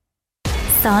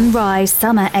SunRyse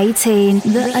Summer 18,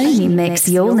 the only mix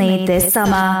you'll need this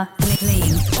summer.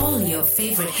 Playing all your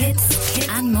favorite hits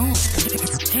and more.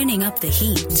 Turning up the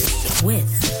heat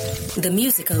with the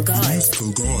musical gods.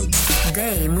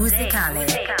 De Musicale.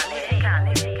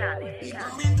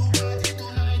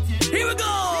 Here we go!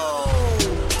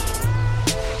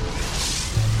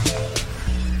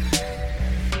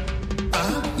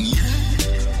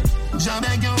 Jah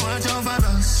beg you watch over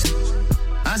us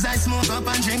as I smoke up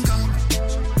and drink up.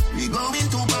 We going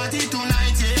to party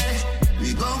tonight, yeah.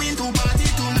 We going to party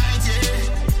tonight,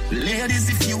 yeah. Ladies,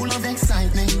 if you love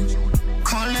excitement,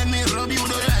 come let me rub you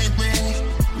the right way.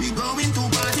 We going to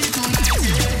party tonight,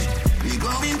 yeah. We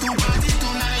going to party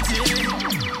tonight,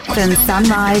 yeah. From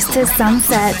sunrise to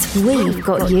sunset, we've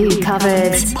got you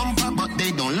covered. But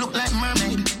they don't look like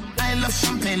mermaid. I love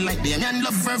champagne like them and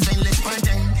love vervain, let's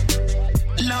party.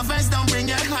 Lovers don't bring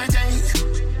your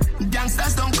heartache.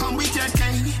 Gangsters don't come with your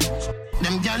cane.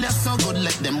 Them girls are so good,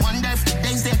 let them wonder if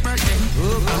today's their birthday.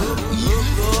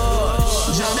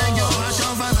 Jah beg you watch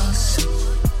over us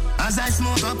as I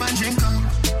smoke up and drink up.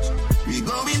 We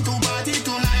going to party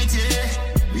tonight, yeah.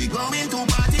 We going to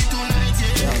party tonight,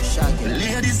 yeah.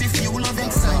 Ladies, if you love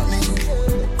excitement,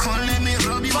 come let me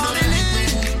rub you the right way.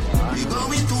 We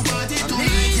going to party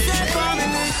tonight, yeah.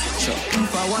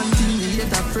 For one thing, we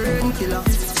get a friend killer.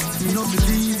 We no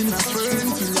believe in a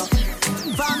friend killer.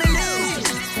 Family,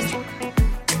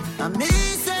 and me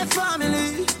say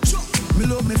family. Me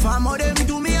love me family, them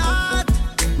to me heart.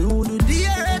 Me who do the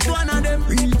hate one of them.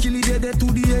 Real kill it, they to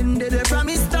the end, they from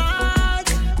me start.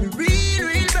 We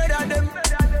real better them.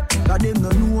 Cause them no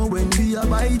know when we a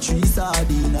buy 3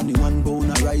 sardines and the 1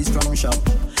 pound a rice from shop.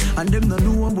 And them no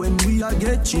know when we a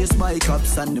get chased by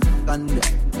cops and the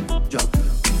job.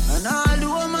 And all the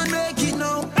woman make it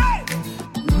now. Hey!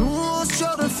 No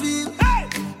struggle feel. Hey!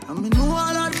 And me know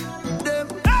all of them.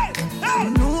 Hey! Hey! Me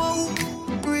know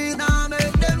who read and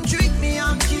make them trick me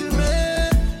and kill me.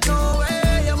 No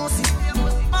way, you must see.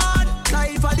 Mad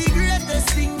life are the greatest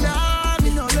thing that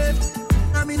me no left.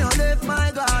 And me no left, my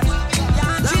God.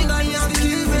 Can't trick me and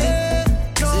kill me.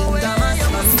 No way,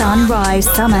 SunRyse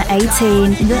Summer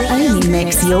 18, the only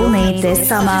mix you'll need this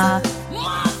summer.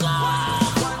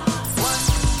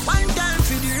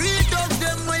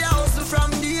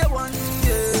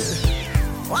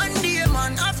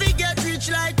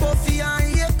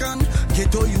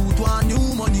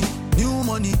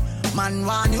 Man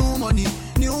want new money,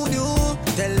 new.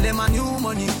 Tell them a new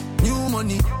money.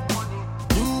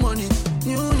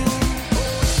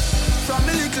 From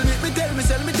me little bit, me tell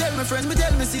me friends, me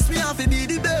tell me sis, me have to be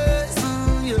the best.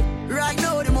 Yeah. Right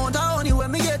now, the amount of honey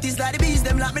when me get is like the beast,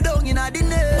 them lock me down in a the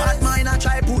nest. Bad mind I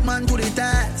try put man to the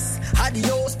test. Had the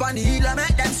house pan the hill, I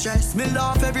make them stress. Me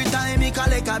laugh every time me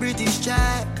collect a British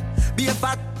check. Be a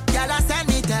fat gal, I send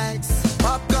me text.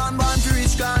 Popcorn born to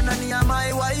rich can and he and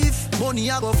my wife.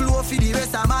 Money I go flow for the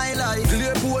rest of my life.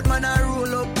 Clear port man I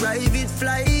roll up private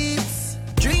flights.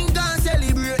 Drink and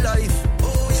celebrate life.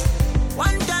 Oh, yeah.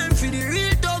 One time for the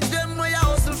real dogs, them way I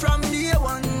hustle from day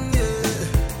one,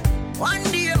 yeah. One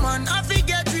day man I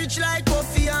forget rich like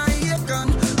coffee and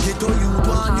Aiken. Get all you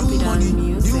want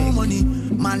new money.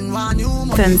 Man want new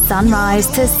money. From sunrise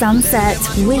to sunset,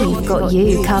 we've got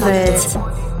you covered.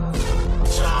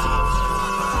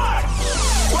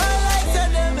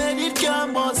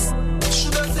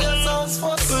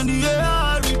 When the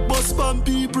air it bust from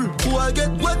people who I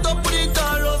get wet up with the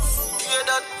carrots. Yeah,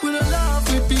 that we don't laugh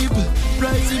with people.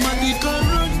 RYSE my dick and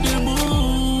run the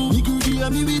move. You could hear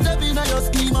me with a pin on your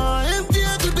schema. Empty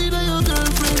to be your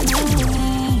girlfriend.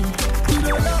 We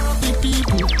don't laugh with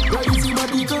people. RYSE my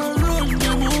dick and run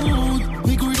the move.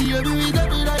 You could hear me with a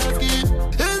pin on your schema.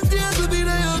 Empty to be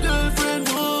your girlfriend.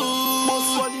 Must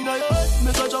one in a yard,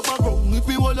 make a drop a ground. If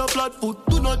we want a flat foot,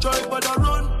 do not try but a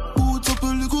run.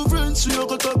 She a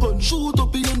got a gun, shoot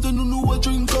up the end and you know I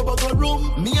drink a bag of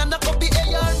rum. Me and a copy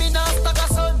AR, me nah stack a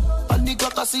son. And the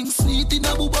clock a sing sweet in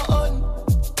a booba on.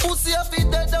 Pussy a fit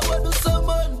dead, I want do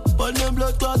summon. Pan them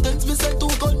blood clot ends, me send 2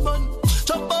 gunman.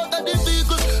 Jump out of the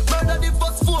vehicle, murder the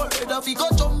first 4. Head off he go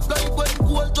jump like when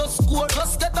goal just score.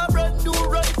 Just get a brand new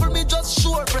rifle, me just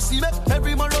sure. Press him,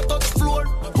 every man on touch floor.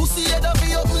 Pussy head off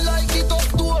he up like the top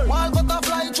door. Wall got a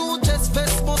fly through chest,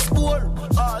 vest must pour.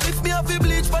 Lift me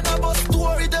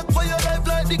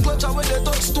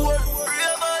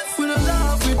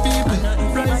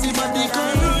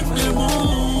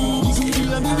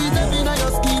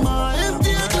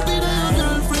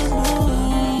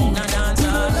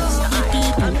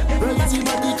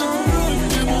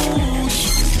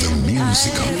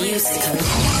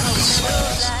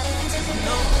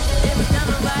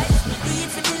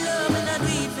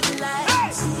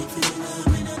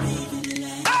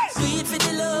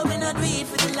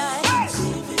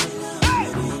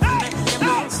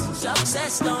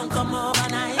success don't come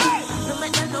overnight. No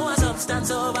make them know a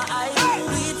substance over I.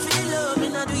 Do it for the love, me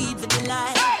not do it for the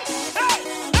life.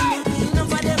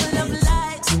 Enough of them love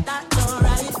likes, that don't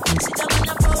right. See them on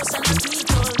the post and the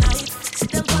tweet all night. See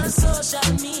them on social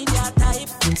media type.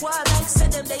 What like say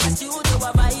them they a studio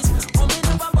advice. Oh me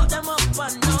never put them up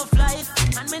on no flight.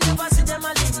 And me never see them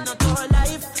a live no tour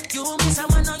life. You miss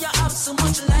someone now you have so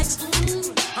much likes.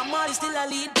 I'm always still a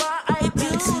lead by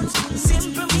iTunes.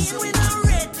 Simple mean we not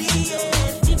ready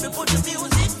yet. If you put the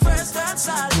music first, that's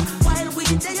all. While we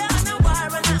there on a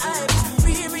bar and a hype.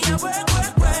 Free me a work,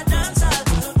 dance all.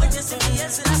 When you see me,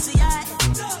 yes, I see I.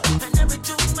 And every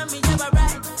tune when me ever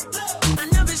write.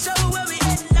 And every show where we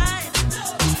headline.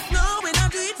 No, we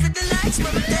not do it for the likes,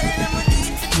 but we tell them we do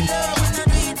it for the love. We not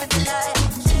do it for the likes.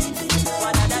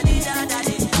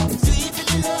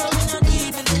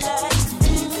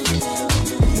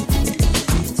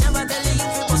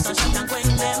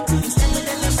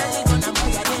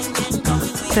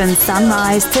 From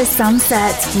sunrise to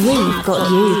sunset, we've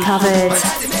got you covered.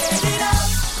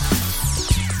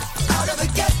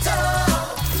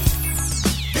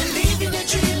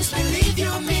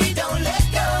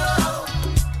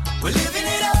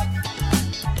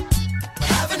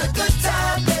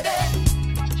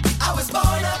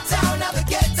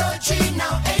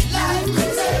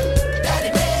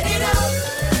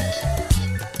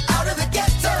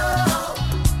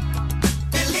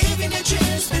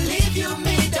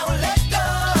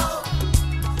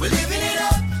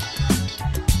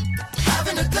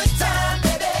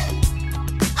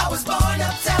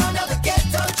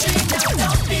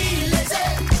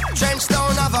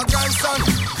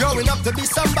 To be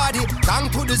somebody,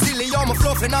 thank to the zilly, I'm a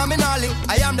flow phenomenally.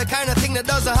 I am the kind of thing that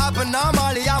doesn't happen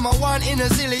normally. I'm a one in a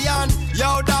zillion.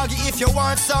 Yo, doggy, if you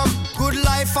want some good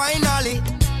life, finally,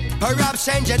 perhaps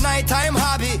change your nighttime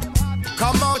hobby.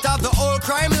 Come out of the old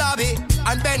crime lobby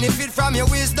and benefit from your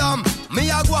wisdom. Me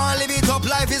a go and live it up,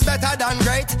 life is better than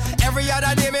great. Every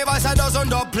other day me voice a dozen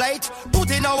dub plate.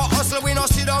 Put in our hustle, we no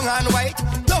sit down and wait.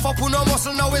 Love up no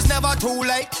muscle, now it's never too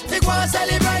late. We go and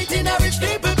celebrate in a rich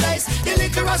people place. The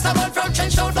liquor restaurant from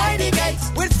Trenchtown by the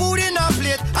gates. With food in a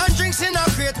plate and drinks in a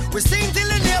crate. We sing till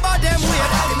the neighbor them wait.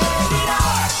 Daddy made it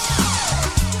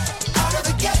out of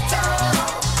the ghetto.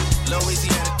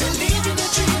 Louisiana. Believe in the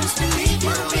dreams, believe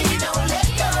you me, don't let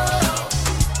go.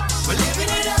 We're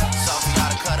living it up. Something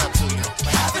gotta cut up to you.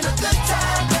 We're having a good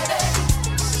time, baby.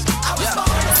 I was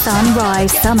born.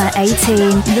 SunRyse Summer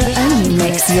 18, the only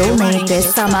mix you'll need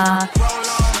this summer.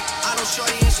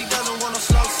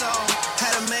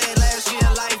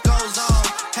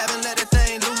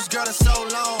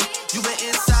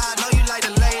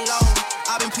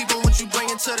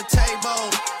 To the table,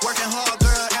 working hard,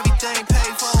 girl, everything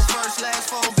paid for. First,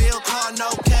 last phone bill, car, no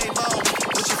cable.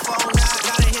 With your phone out,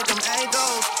 gotta hit them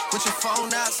angles. With your phone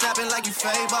out, snapping like you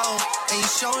Fable. And you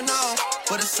showing off,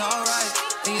 but it's alright.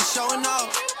 And you showing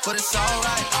off, but it's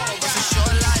alright. It's a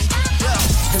short life, yeah.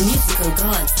 The musical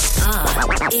gods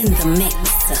are in the mix.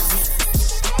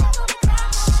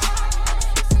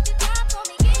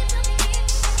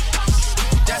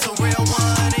 That's a real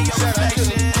one in your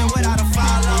reflection. Without a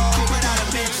follow, without a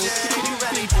mention. You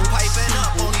really piping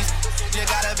up on these. You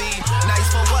gotta be nice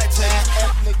for what,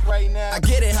 man? I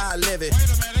get it how I live it.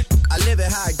 I live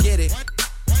it how I get it.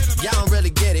 Y'all don't really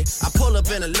get it. I pull up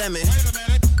in a lemon.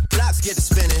 Blocks get to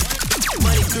spinning.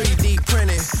 Money 3D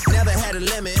printing. Never had a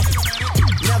limit.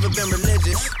 Never been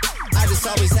religious. I just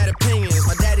always had opinions.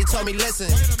 My daddy told me,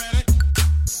 listen,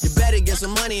 you better get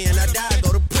some money and I die,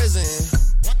 go to prison.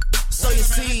 So you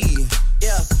see,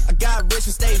 yeah, I got rich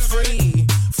and stayed free.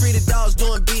 Free the dogs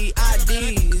doing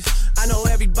BIDs. I know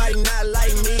everybody not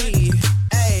like me.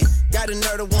 Hey, got a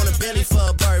nerd to want a Bentley for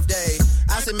a birthday.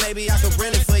 I said maybe I could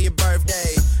rent it for your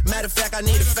birthday. Matter of fact, I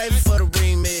need a favor for the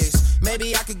remix.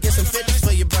 Maybe I could get some 50s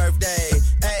for your birthday.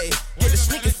 Hey, hit the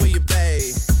sneakers for your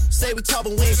babe. Say we talk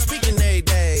but we ain't speaking every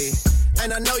day.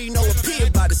 And I know you know what P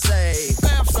about to say.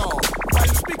 Damn song, why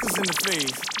you speakers in the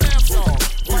face? Damn song,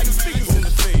 why you speakers in the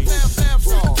face? Damn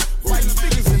song, why you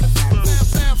speakers in the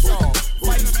face? Damn song,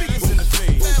 why you speakers in the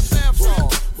face? Damn song,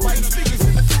 why you speakers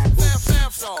in the face? Damn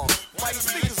song, why you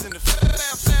speakers in the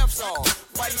face? Damn song,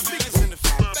 why you speakers in the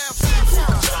face? Damn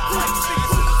song, why you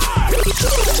speakers in the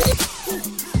face?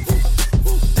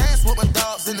 Dance with my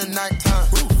dogs in the nighttime.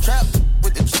 Trap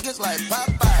with the chickens like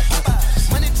Popeye.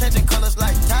 Money changing colors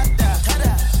like tie-dye.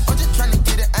 I'm just trying to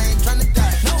get it, I ain't trying to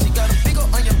die. She got a big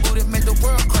on your booty, make the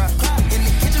world cry. In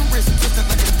the kitchen, wrist twisting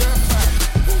like a stir fry.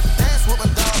 Dance with my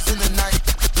dogs in the night.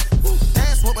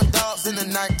 Dance with my dogs in the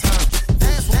nighttime.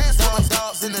 Dance with my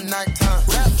dogs in the nighttime.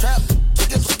 Trap,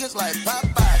 chickens like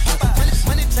Popeye.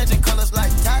 Money changing colors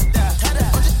like tie-dye.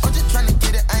 I'm just trying to get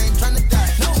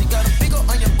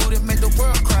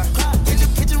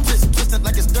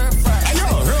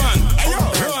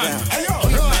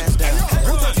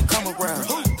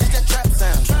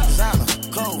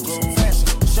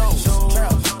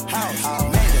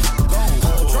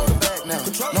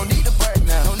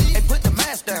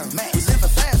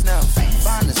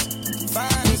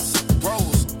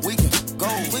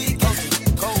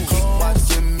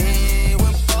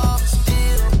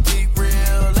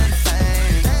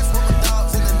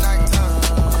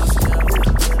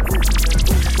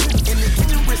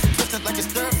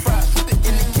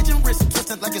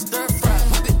it like it's stir fry.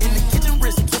 Whip it in the kitchen,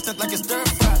 wrist, twist it like it's stir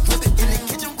fry. Whip it in the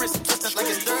kitchen, wrist, twist it like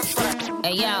it's stir fry.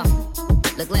 Hey yo,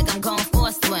 look like I'm going for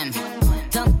a swim.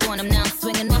 Dunked on him, now I'm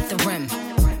swinging off the rim.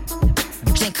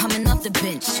 Bitch ain't coming off the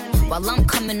bench, while I'm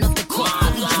coming off the court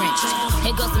fully drenched.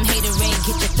 Here goes some haterade,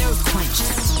 get your thirst quenched.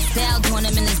 Style on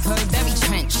him in this Burberry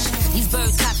trench. These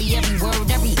birds copy every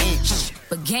word, every inch.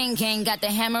 But gang got the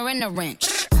hammer and the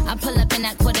wrench. I pull up in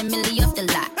that $250,000 off the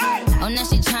lot. Oh, now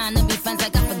she tryna be friends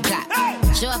like I forgot.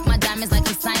 Show off my diamonds like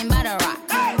I'm signed by the rock.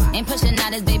 Ain't pushing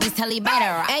out his baby's telly by the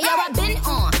rock. Hey yo, I been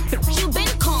on, you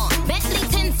been con. Bentley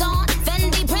tints on,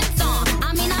 Fendi prints on.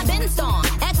 I mean I been on,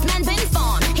 X-Men been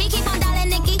formed. He keep on dialing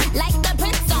Nicky like the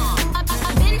Prince on. I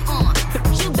been on,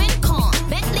 you been con.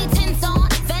 Bentley tints on,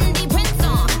 Fendi prints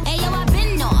on. Hey yo, I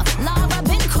been off, Laura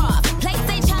been Croft. Play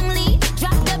say Chung Lee,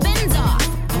 drop the Benz off.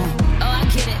 Oh, I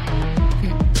get it.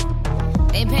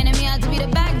 They painted me out to be the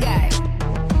bad guy.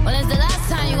 Well, it's the last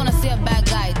time you're gonna see a bad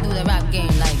guy do the rap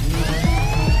game like me.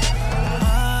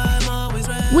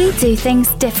 We do things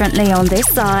differently on this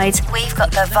side. We've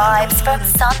got the vibes from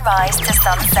sunrise to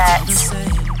sunset.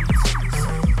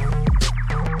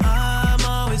 I'm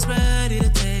always ready to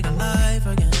take a life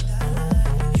again.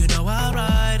 You know I'll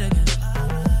ride again.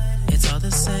 It's all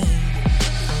the same.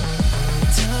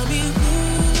 Tell me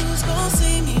who's gonna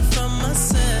save me from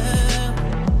myself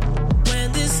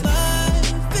when this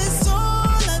life is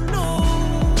all I know.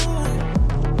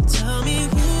 Tell me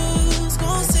who's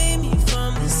gonna save me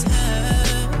from this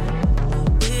hell.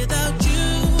 Without you,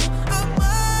 I'm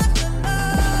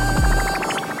alive.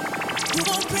 You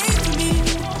won't pray for me.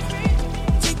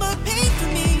 Take my pain for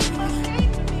me.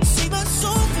 Save my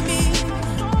soul for me.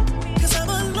 'Cause I'm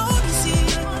alone, you see.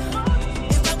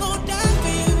 If I'm gonna die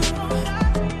for you,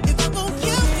 if I'm gonna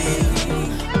kill for you,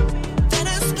 then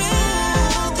I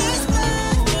spend this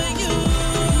life for you.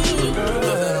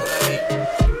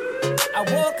 I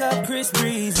woke up Chris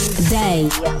Breezy. Day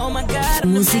Oh my God,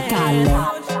 I'm musicale.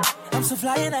 I'm so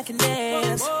fly and I can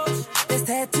dance. There's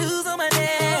tattoos on my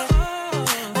neck.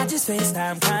 I just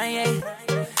FaceTime Kanye.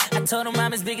 I told him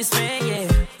I'm his biggest fan,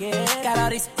 yeah. Got all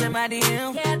these in my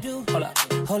DM. Yeah, I do. Hold up.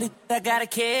 Holy, I got a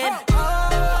kid.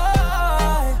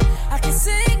 Oh, I can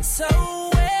sing so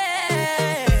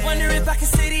well. Wonder if I can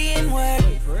say the N-word.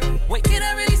 Wait, can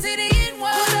I really say the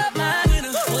N-word? What up, my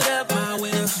winner? What up, my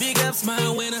winner? Big ups, my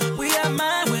winner. We are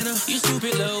my winner. You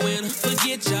stupid little winner.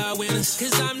 Forget y'all winners.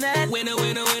 'Cause I'm that winner.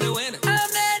 I'm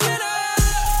that winner.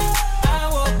 I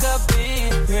woke up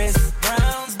in Chris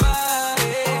Brown's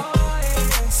body.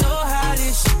 So how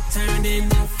this shit turned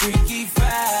into Freaky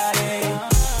Friday.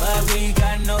 But we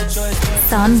got no choice but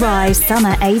SunRyse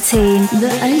Summer 18,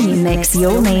 the only mix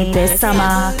you'll need this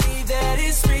summer. believe that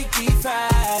it's Freaky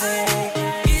Friday.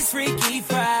 It's Freaky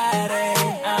Friday.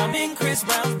 I'm in Chris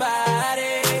Brown's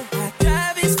body. I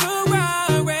drive his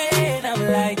Ferrari and I'm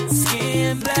like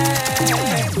skin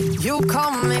black. You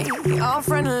call me all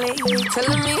friendly,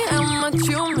 telling me how much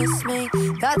you miss me.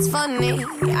 That's funny,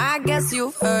 I guess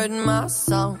you've heard my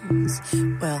songs.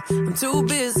 Well, I'm too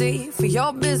busy for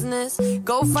your business.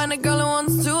 Go find a girl who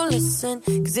wants to listen.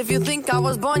 'Cause if you think I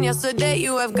was born yesterday,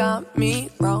 you have got me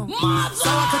wrong. So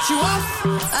I cut you off,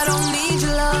 I don't need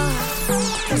your love.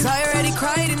 'Cause I already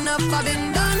cried enough, I've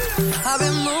been done. I've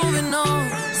been moving on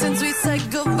since we said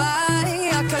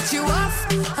goodbye. I cut you off,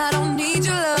 I don't need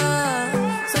your love.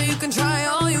 So you can try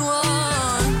all you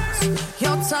want.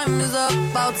 Your time is up,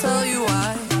 I'll tell you why.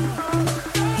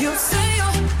 You say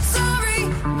you're sorry,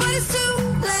 but it's too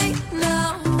late now.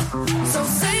 So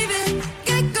save it,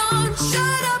 get gone,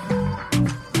 shut up.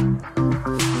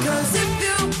 'Cause if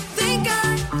you think I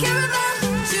care about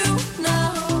you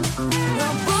now,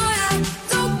 well boy, I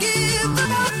don't give a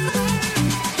fuck.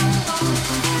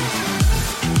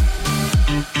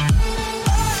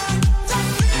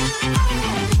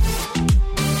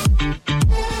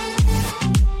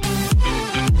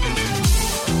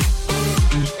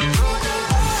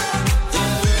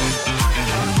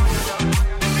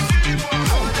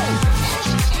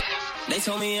 They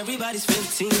told me everybody's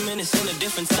 15 minutes in a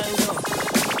different time zone.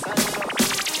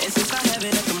 And since I have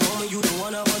it at the moment, you the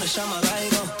one I wanna shine my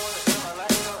light on.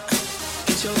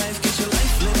 Get your life,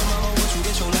 little mama, won't you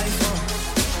get your life on?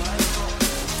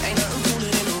 Ain't nothing cooler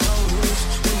than the wrong moves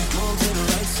when you do 'em to the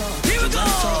right song. Here we go!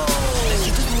 Let's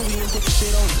get this movie and put the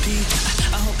shit on repeat.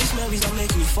 I hope these memories don't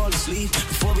make me fall asleep.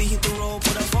 Before we hit the road,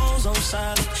 put our phones on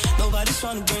silent. Nobody's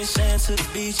trying to bring sand to the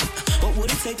beach. What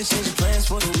would it take to change your plans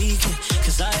for the weekend?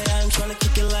 'Cause I'm trying to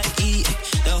kick it like eating.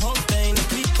 The whole thing, the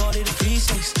pre-party, the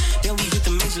pre-sex. Then we hit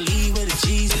the major league with the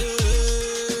G's.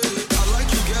 I like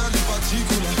you, girl, in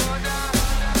particular.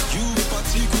 You in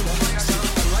particular.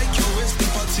 I like your waist in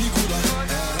particular.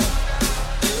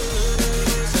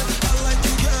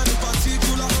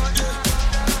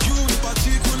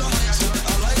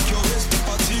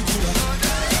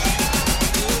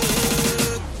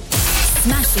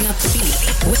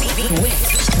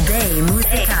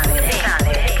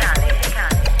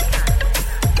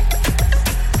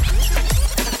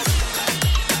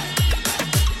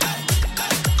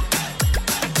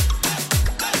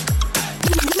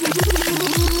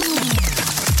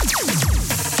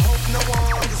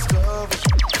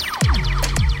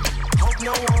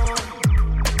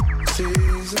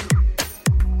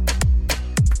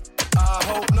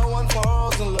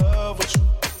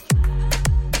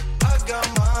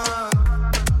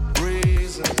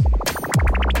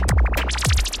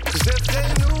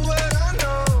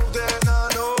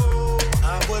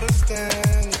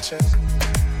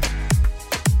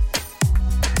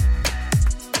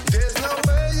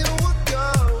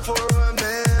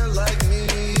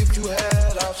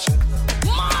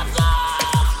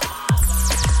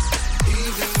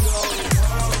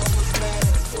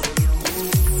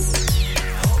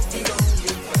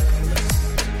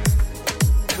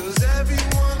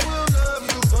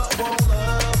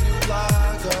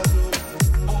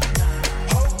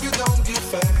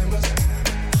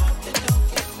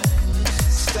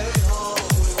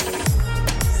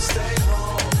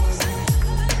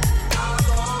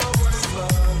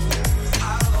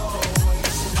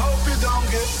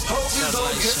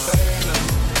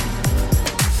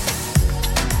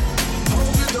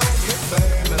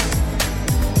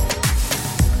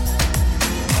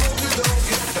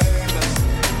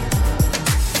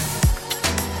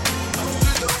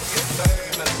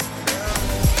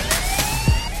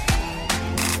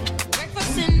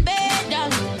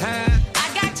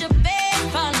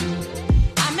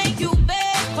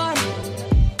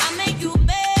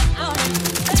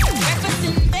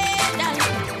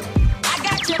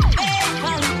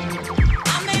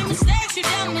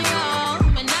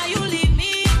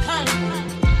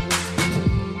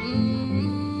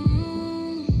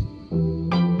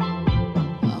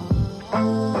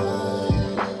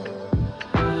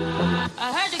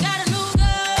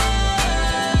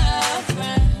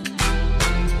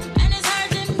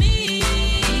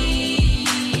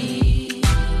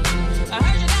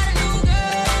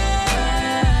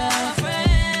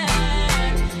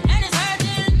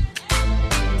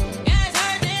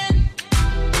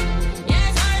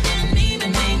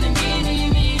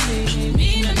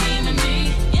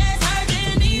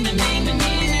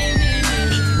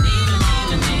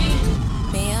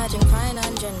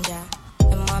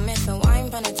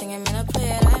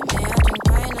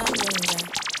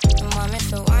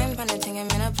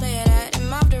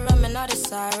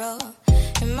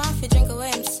 if you drink away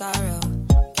my sorrow.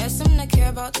 Guess I'm not care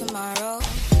about tomorrow.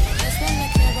 Guess I'm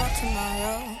not care about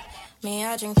tomorrow. Me,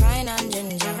 I drink pine and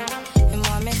ginger. And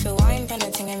want me for wine, but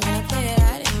nothing I'm gonna play it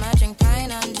out. And I drink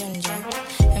pine and ginger.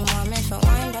 And want me for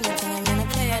wine, but nothing I'm gonna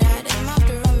play it out. And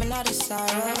after rum and not a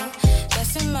sorrow.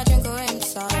 Guess I'm not drink away my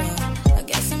sorrow. I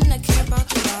guess I'm not care about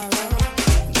tomorrow.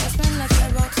 Guess I'm not care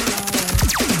about tomorrow.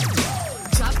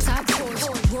 Drop top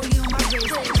Porsche, rolling on my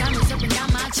wrist, diamonds up and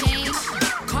down my chain.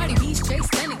 Cardi B straight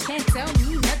stunning, can't tell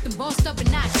me nothing. Bossed up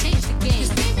and I changed the game.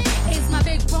 It's my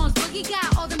big bronze boogie,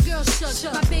 got all them girls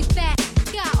shook. My big fat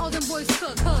got all them boys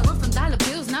cooked. Run from dollar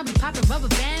bills, now be popping rubber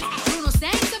bands. Bruno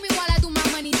sang to me while I do my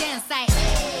money dance like.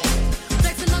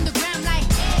 Flexing on the ground like.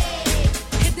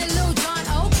 Hit the Lil Jon,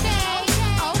 okay.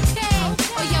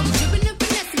 Oh yeah, we dripping the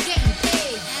finesse and getting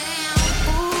paid.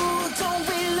 Ooh, don't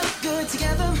we look good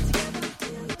together?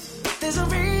 There's a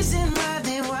reason why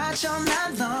they watch all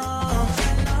night long.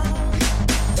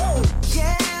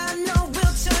 Yeah, I know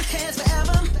we'll turn heads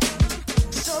forever.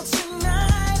 So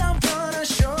tonight I'm gonna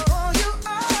show you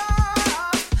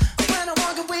off. When I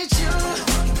walk with you,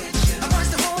 I watch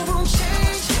the whole room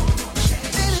change.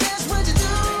 Then that's what you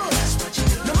do.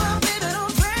 No, my baby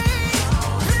don't play.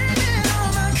 Blaming on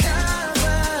my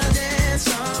confidence.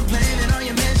 I'm blaming on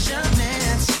your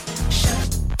measurements. Shut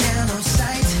down on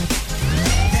sight.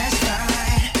 That's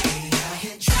right. I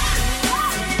hit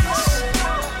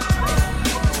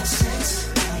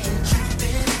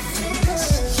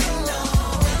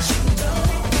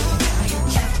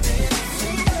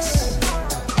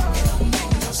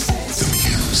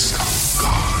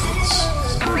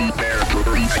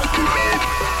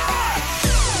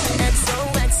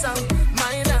XOXO,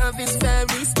 my love is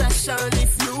very special.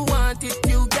 If you want it,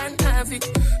 you can have it.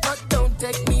 But don't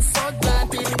take me for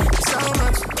granted.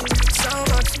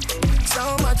 So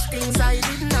much things I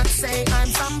did not say. I'm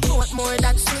from Portmore,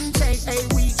 that's in J. Hey,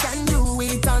 we can do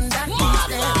it on that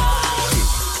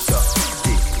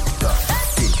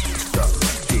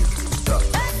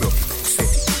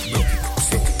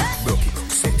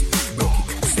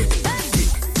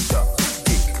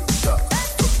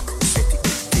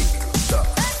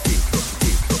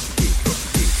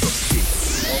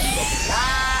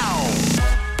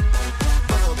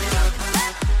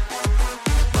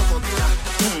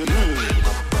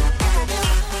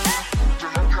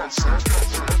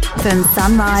From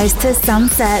sunrise to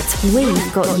sunset,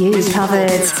 we've got you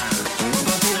covered.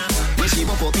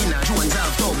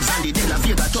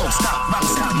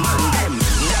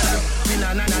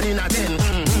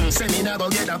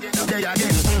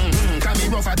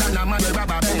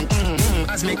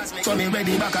 So me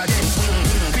ready back again.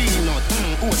 Peanut,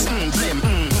 oats, blem.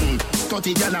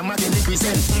 30 gal a mad in the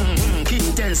crescent.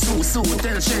 King tell Sue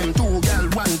tell Shem. 2 gal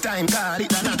one time, call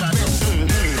it a knock a bell.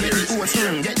 Berry oats,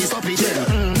 get the stoppage gel.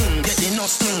 Get the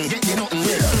nuts, get the nothing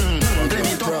well. Blem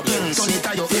it up, turn it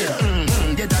to your ear.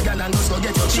 Get a gal and just go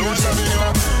get your children.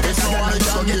 Get a gal and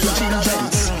just go get your children.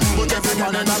 But every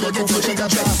gal and just go get your children.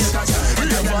 Get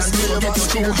a gal and just go get your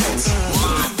children.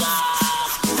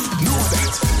 Know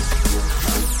that.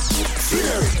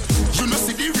 Fear it. You know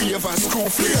see the ravers crew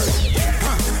fear it.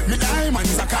 Me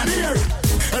diamonds a canary.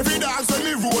 Every dog when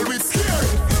me roll with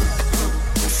scary.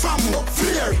 Fam up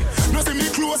fear it. No see me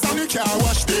close and me car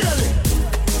wash daily.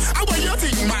 How what you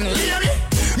think man Larry?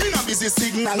 Me no busy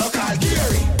signal or call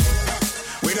Gary.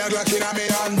 With a Glock in a me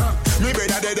hand. Me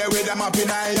brother dead with them up in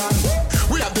iron.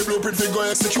 We have the blueprint to go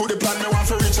execute the plan. Me want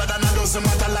for richer than a dozen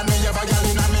metal and me have a gal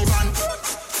in a me van.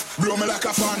 Blow me like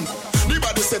a fan. The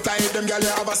body set I hit them gal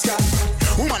you have a scan.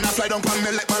 Woman a fly down pan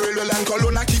me like my railway and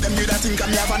Cologne. I keep them with that thing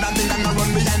and me have an thing and I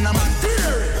run behind a man.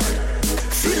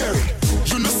 Fear it.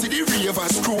 You know see the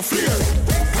ravers crew fear it.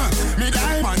 Me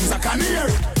diamonds a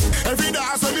canary. Every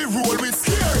dog so me roll with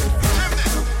scary.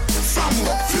 Fam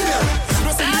up fear it.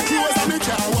 No see me clothes and me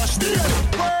car wash daily.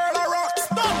 World of rock,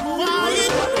 stop wine.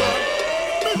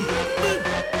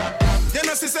 You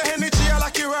know see say energy a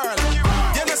lucky world.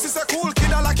 You know see say cool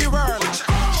kid a lucky world.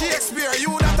 Shakespeare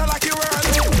you that a lucky world.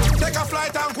 Take a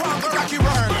flight and go and go rocky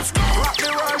world. Rock the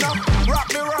world up, rock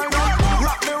the world up,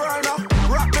 rock the world up,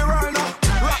 rock the world up,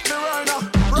 rock the world up,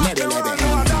 rock the world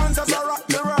up. Dancers are rock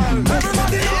the world.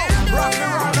 Everybody know, rock the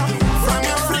world up. From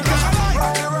Africa,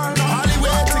 rock the world up.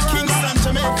 Hollywood to Kingston,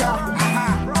 Jamaica.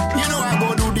 You know I go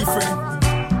do different.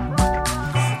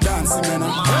 Dancing man,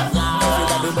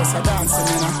 everybody does a dancing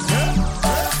man.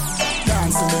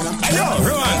 Dancing man. Ayo,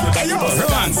 run,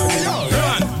 run.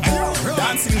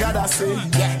 Dancing God I say,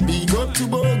 yeah. Big up to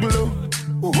Boglo.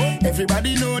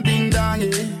 Everybody know ding dong,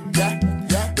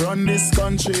 yeah. Run this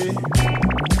country.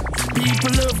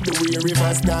 People love the way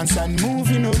rivers dance and move,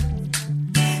 you know.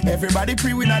 Everybody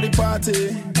pre-win at the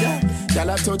party, yeah. Girl,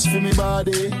 I touch for me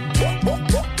body.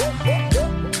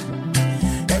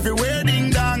 Everywhere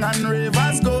ding dong and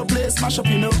ravers go, play smash up,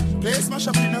 you know. Play smash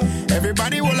up, you know.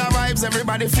 Everybody will have vibes,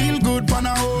 everybody feel good, pan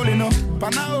a hole, you know.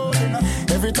 Pan a hole, you know.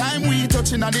 Every time we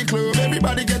touching at the club,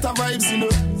 everybody get a vibes, you know.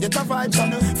 Get a vibes, you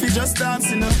know. Fi just dance,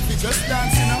 you know. Fi just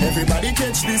dance, you know. Everybody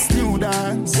catch this new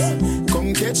dance.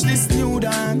 Come catch this new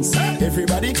dance.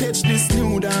 Everybody catch this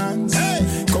new dance.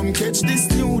 Come catch this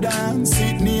new dance.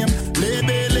 It name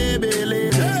Lebe, Lebe,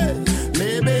 Lebe.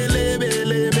 Lebe, Lebe,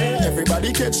 Lebe.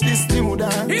 Everybody catch this new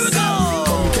dance. Here we go.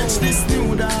 Come catch this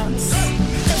new dance.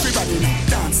 Everybody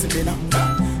dancing me now.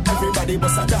 Everybody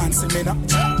bust a dancing me now.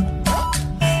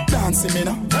 Dancing me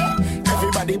now.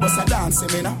 Everybody bust a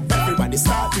dancing me now. Everybody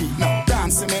start beat now.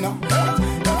 Dancing me now.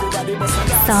 Everybody bust a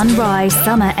dancing. SunRyse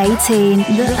Summer 18,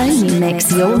 the only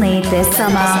mix you'll need this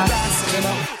summer.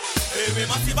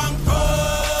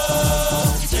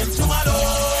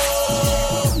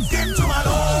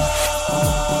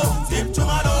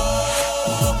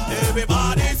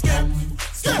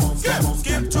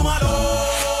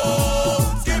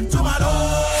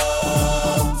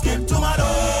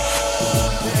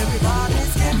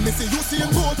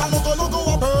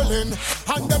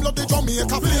 And them love the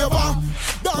Jamaica flavor.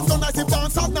 Dance so nice if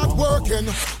dance is not working.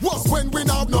 What's when we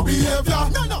have no behavior?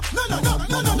 No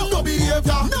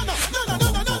behavior.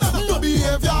 No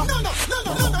behavior.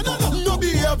 No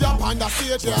behavior. Panda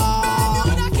stage, yeah.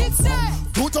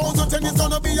 2010 is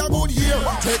gonna be a good year.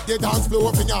 Take the dance floor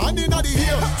up in your hand in the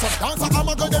ear. Some dancer I'm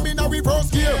gonna them in a reverse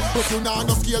gear. But you know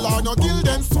no skill or no guild,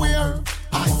 then swear.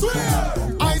 I swear.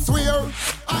 I swear.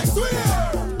 I swear.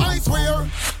 I swear.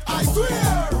 I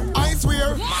swear. I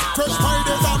swear. Fresh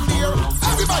Fridays I'm near.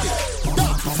 Everybody,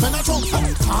 dance, men a chunk.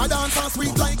 Hard dance and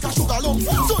sweet like a sugar lump.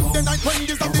 Sunday night when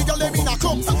this and the girl them in a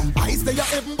clump. I stay a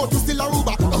heaven but you still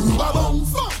Aruba. Aruba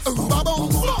bounce. Aruba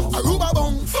bounce. Aruba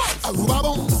bounce. Aruba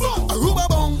bounce. Aruba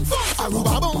bounce.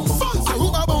 Aruba bounce.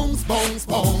 Aruba bounce. Bounce,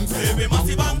 bounce. Baby,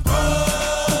 massive and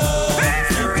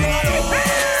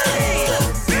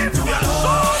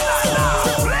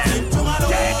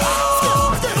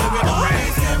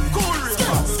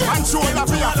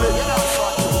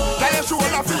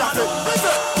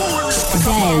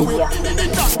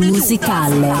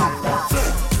musicale.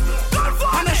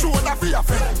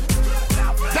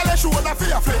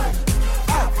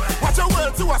 Watch your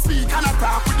words to a speak and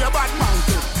attack with your bad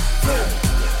mountain.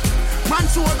 Man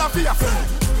shoulder for your friend.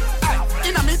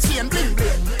 In a mid chain bling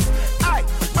bling.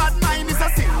 Bad mind is a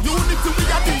sin. You need to be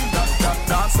a team.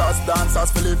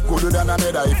 Dancers feel it gooder than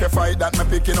another. If you fight that, me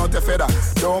picking out a feather.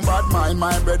 Don't bad mind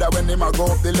my brother when they ma go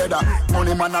up the ladder.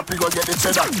 Money man up, go get the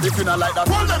cheddar. If you not like that,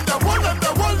 hold them there, hold them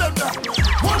there, hold them there.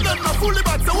 Hold them there, fully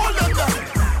back, so hold them there.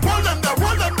 Hold them there,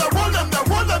 hold them there, hold them there,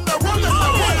 hold them there, hold them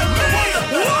there, hold them there, hold them there.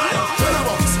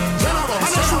 Generals, generals, I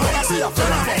should have see a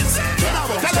generals.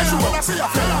 Tell us you wanna see a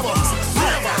generals.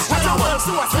 What your words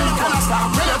to a speak and a stop.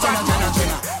 Generals,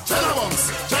 generals,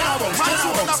 man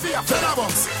should wanna see a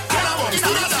generals.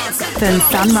 From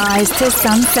sunrise to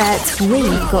sunset,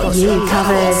 we've got you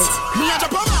covered.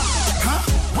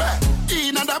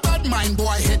 In a bad mind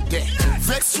boy head there.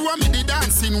 Vex you me the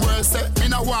dancing worse. Me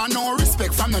no want no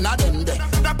respect from none of them there.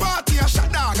 The party a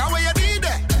shut down, how you did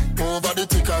there? Over the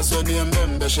tickers you name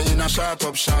them. They she in a shot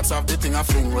up shots of the thing a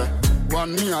fling where.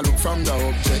 One me a look from the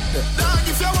object there. Dog,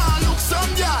 if you want look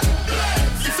some girl,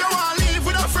 if you want live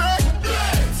with a friend,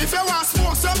 if you want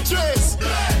smoke some trace,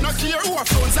 no care who a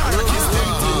phones are a kiss them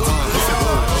teeth. If you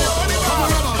want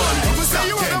say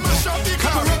you wanna mash up the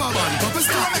car, up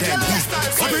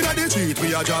in the street,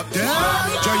 we a drop dead.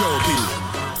 J.O.P.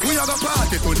 We have a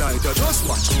party tonight, you just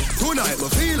watch. Tonight, we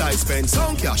feel I spend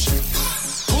some cash.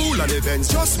 Cool and events,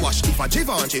 just watch. If a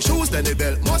Givenchy shoes, then the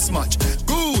belt must match.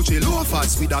 Gucci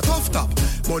loafers with a tough top.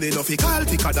 Money no fi call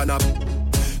thicker than a...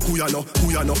 Who ya know,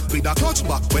 with a clutch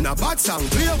back. When a bad song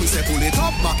play, we say pull it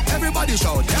up back. Everybody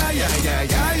shout, yeah, yeah, yeah,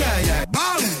 yeah, yeah, yeah.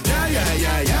 Bang, yeah, yeah,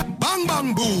 yeah, yeah. Bang,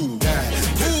 bang, boom, yeah.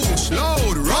 Push,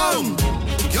 load, rum.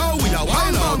 Yo, we a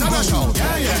wild out, never shout.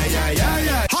 Yeah, yeah, yeah, yeah,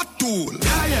 yeah. Hot tool.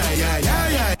 Yeah, yeah, yeah, yeah,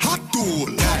 yeah. Hot tool.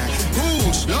 Yeah.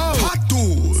 Push, load. Hot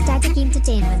tool. Static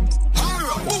Entertainment.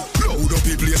 Load up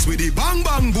the place with the bang,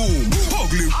 bang, boom.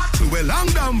 Ugly, we long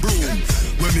damn broom.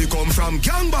 When me come from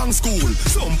gangbang school,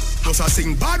 some us a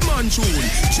sing bad man tune.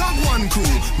 Jaguan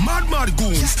crew, mad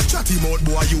goons. Chatty mouth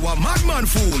boy, you a madman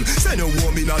fool. Send a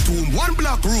woman in a tomb, one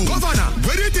black room. Governor,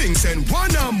 where the thing send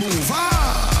one and move.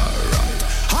 Alright,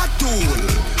 hot tool,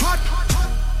 hot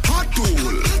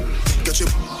tool. Get your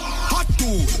hot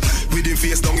tool. With the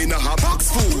face down in a hot box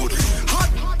food.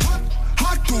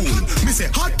 Hot tool, me say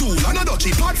hot tool, another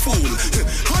cheap hot fool.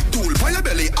 Hot tool, by your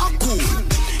belly, hot cool.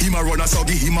 Him a run a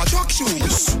soggy, him a chuck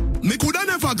shoes. Me coulda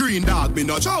never green dog, me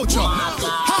no chow chow. Ha,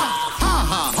 ha,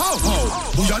 ha, ho, ho.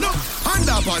 Who ya know?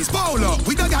 Underpants, Paulo.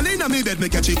 We got gal inna me bed, me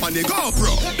catch it on the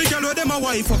GoPro. The gal with them a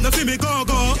wife up, no fi me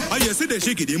go-go. I hear see the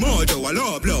shaky the mojo, a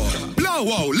low blow. Blow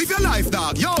wow, live your life,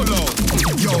 dog, YOLO.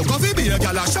 Yo, go fi be a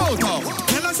gal a shout out.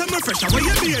 Tell us I'm fresh, where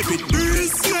you be with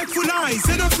breeze. Snake full eyes,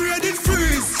 ain't afraid it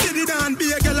freeze. Get it down,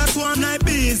 be a gal a swarm like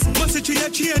bees. Must it tree a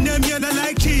chain, them yellow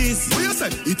like cheese. What you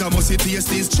say? It a must it taste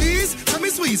this cheese. Tell me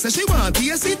sweet, say she want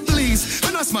taste it please.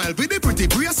 And I smile with the pretty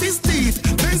braces teeth.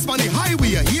 Benz on the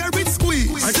highway, hear it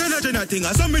squeeze. I tell her thing,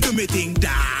 I saw me do me thing,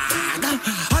 dog.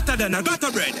 Hotter than a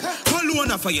gutter bread. Call one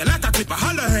for you like a clip a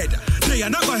holler head. They are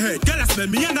not go ahead, girl, I smell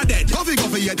me and a dead. Coffee,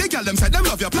 yeah, they girl them said them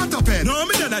love your platter pen. No,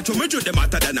 me done I show me do them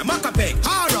hotter than a maca peg.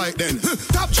 Alright then,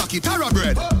 top jockey, tara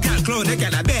bread. Girl, clone a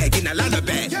girl a bag in a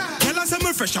lullaby. Girl, I saw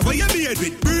me fresh, where you made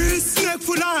with breeze. Snake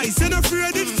full eyes, ain't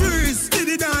afraid it freeze. Did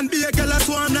it down, be a girl a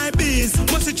swarm like bees.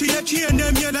 Must it tree a chain,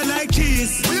 them yellow like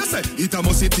cheese. What you say? It a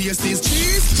must it taste this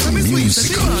cheese. Tell me sweet,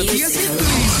 say she want taste it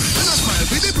please. And I smile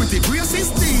with the pretty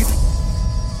braces teeth.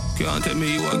 Can't tell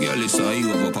me you a girl, it's a you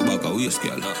have up a back a waist,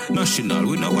 girl. National,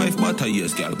 we no wife but a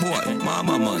yes, girl. Boy,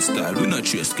 mama man style, we no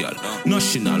chase, girl.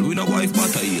 National, we no wife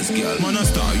but a yes, girl. Man a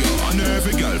star, yo, and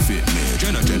every girl fit me.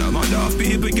 Jenna, man, half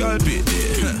people, girl fit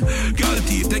me. Girl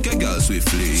teeth, take a girl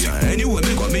swiftly. Anyway,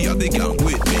 me got me a big gang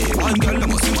with me. One girl,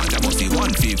 must see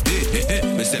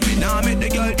 150. Me say me nah make the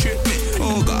girl trip me.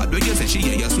 Oh God, when you say she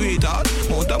ain't your sweetheart,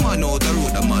 mount a man out the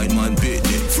road, the mind man pit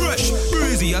me. Fresh,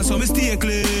 breezy, and so me stay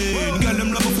clean. Girl,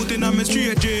 them love a foot in on me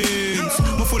straight jeans.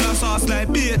 Me full of sauce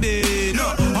like baby. No,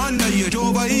 underage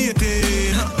over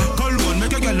 18. Cologne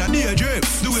make a girl a daydream.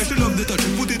 The way she love the touch,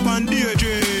 she put it on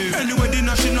daydream. Anyway, the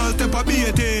national step a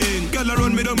beating. Girl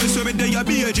around me, don't miss me, they a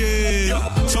beijing.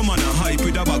 Some man a hype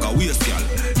with a bag of waist, girl.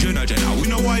 Jenna, we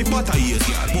no wife but a yes,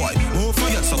 girl. Boy, more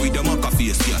fire, so we dem a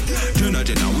face, girl.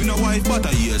 Jenna, we no wife but a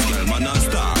yes, girl. Man a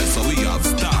star, so we have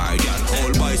star, girl.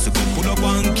 All bicycle pull up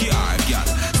on car, girl.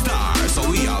 Star, so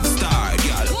we have star,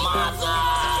 girl.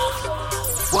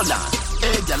 Hold on,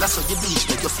 hey girl, I saw the beach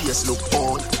make your face look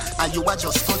old. And you are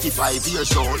just 35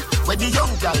 years old. When the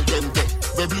young girl them get,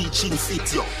 we bleaching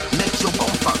fit you, make your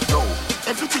bumper grow.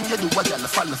 Everything you do, a girl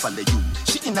follow you.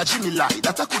 She in a Jimmy lie,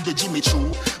 that I could the Jimmy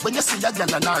true. When you see a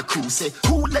girl on our crew, say,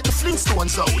 who let the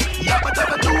Flintstones out? Yabba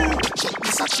dabba do. Check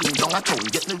this a chin down a town,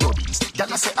 get me rubbies.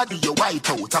 Girl I say, I do your white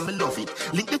out, and me love it.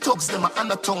 Link the thugs, them a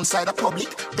on a town side of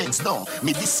public. Bends down,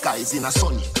 me disguise in a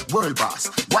sunny. World boss,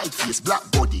 white face, black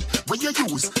body. When you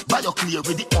use, buy your clear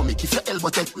with the omic. If your elbow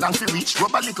take long for reach,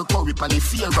 rub a little curry pan the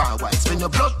fear and white. Spend your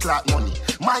blood clot money.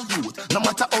 My youth, no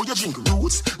matter how you drink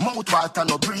roots, mouth water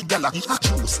no breed, girl a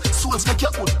juice. Souls make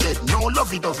your good dead. No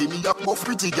lovey-dovey, me up both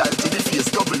pretty girl to the face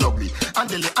double ugly.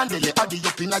 Andele, addy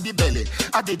up inna the belly.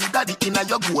 Addy the daddy inna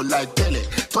your goal like Pele.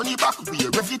 Turn it back way,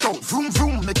 rev it out, vroom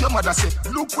vroom. Make your mother say,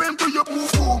 look when do you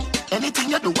move home. Anything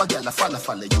you do, a girl a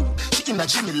follow you. She inna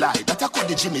Jimmy lie, that I call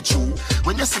the Jimmy true.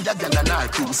 When you see a girl and our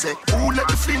crew say, who let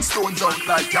the Flintstones jump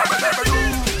like yabba dabba do?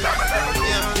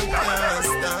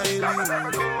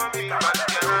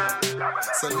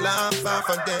 So laugh off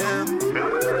of them.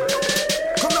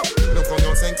 Come on, look how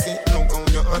you sexy, look how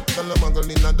you hot. Tell a muggle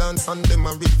in a dance and them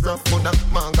a rip rap. Put a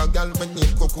manga gal when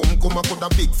name Kukum Kuma. Put a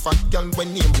big fat gal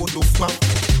when name Budu Flap.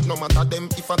 No matter them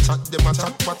if I chat, them a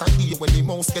chat. What I hear when the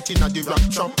mouse get in a the rap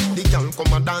trap. The gal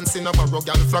come a dance in a barrow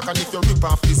gal flock. And if you rip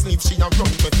off the sleeve, she a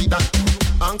run with it that.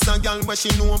 Ask a gal what she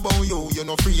know about you. You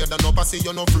no afraid of no pussy,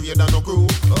 you no afraid of no crew.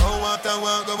 Oh, after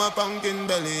walk of a pumpkin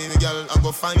belly, the gal I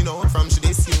go find out from she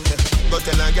this you. Go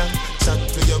tell a gal, chat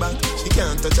to your back. She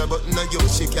can't touch a button of you,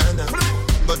 she can't.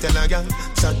 Go tell a gal,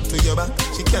 chat to your back.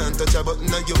 She can't touch a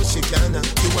button of you, she can't.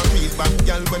 You a real bad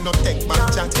gal when no take back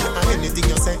chat. And anything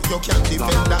you say, you can't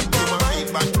defend that. You a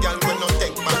real bad gal when no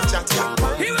take back chat.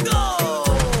 Here we go.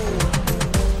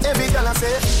 Every gal I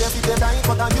say, every day I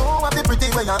but you have the pretty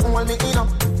way you hold me in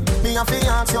up. Me a fi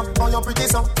ask you, how you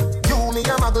pretty so. You me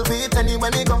a muggle beat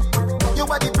anywhere me go. You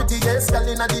are the prettiest girl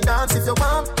in the dance. If you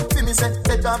want, feel me say,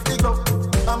 take off the glove.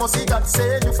 I must see God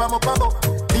say you from up above.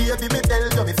 Baby, me tell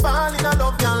you, me fall in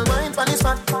love. Y'all mind pan this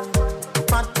fat,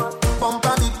 bump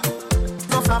a bit.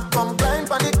 No flap, come blind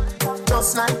pan it.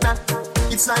 Just like that,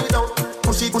 it's slide out.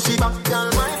 Pushy back,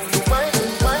 y'all mind.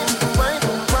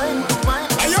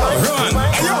 Ayo, run.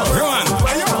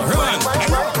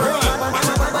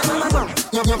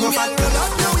 You fat.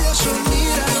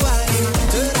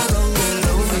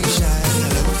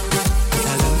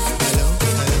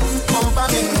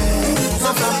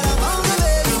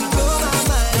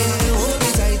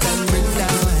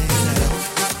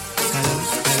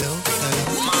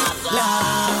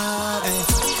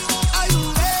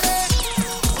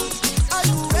 Are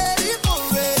you ready for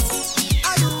it?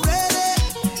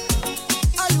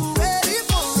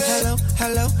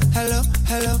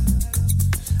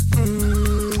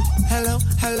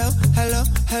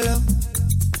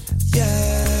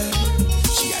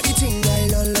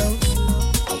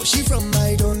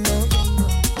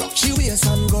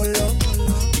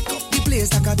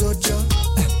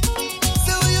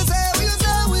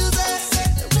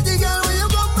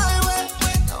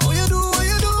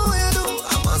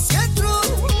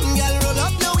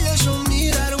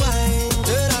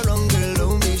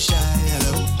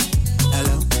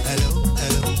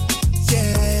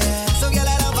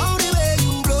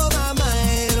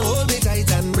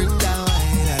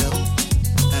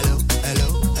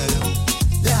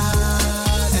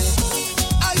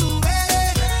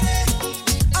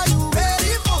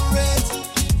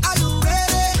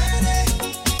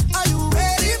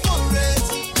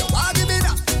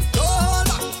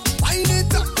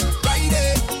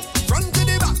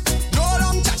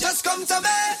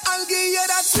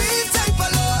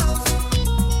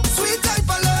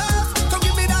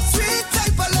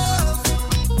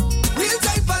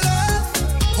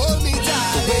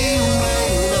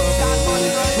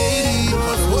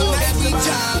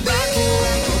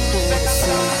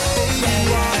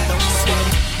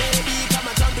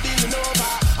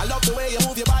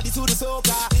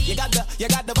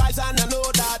 vibes and I know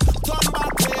that. Turn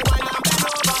back, play, wine and bend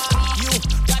over. You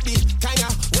got the kind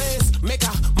of ways, make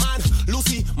a man lose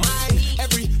his mind.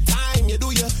 Every time you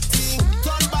do your thing,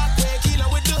 turn back, play, killer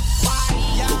with the wine.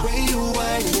 Yeah. The way you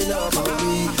winding up on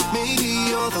me, maybe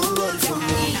you're the one for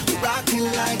me. You're rocking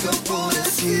like a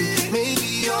policy.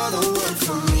 Maybe you're the one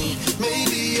for me.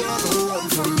 Maybe you're the one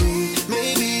for me.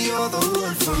 Maybe you're the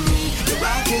one for me. You're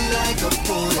rocking like a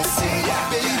policy.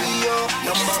 Baby, you're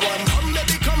number one.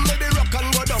 Come baby, rock and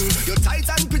go down. You're tight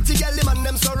and pretty, girl, the man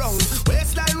them so wrong.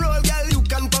 Waistline roll, girl, you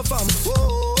can perform.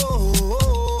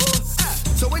 Whoa.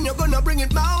 So when you're gonna bring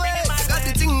it my way, got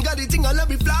the thing, I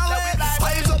love it flower.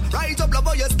 Rise up, love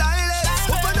how you style it.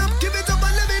 Open up, give it up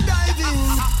and let me dive in.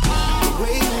 The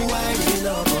way you winding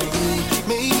up on me,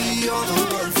 maybe you're the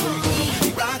one for me.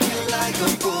 You're rocking like a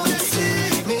policy.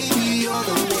 Maybe you're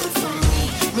the one for me.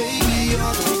 Maybe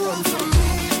you're the one for me.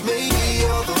 Maybe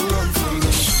you're the one for me.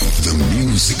 The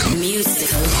musical.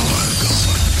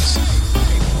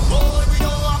 Boy, we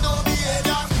don't have no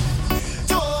behavior.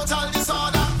 Total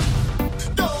disorder.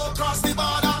 Don't cross the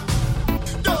border.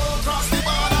 Don't cross the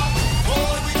border.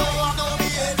 Boy, we don't have no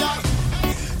behavior.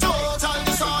 Total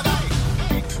disorder.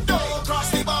 Don't cross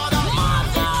the border.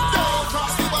 Don't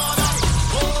cross the border.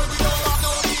 Boy, we don't have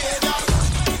no behavior.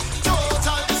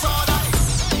 Total disorder.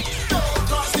 Don't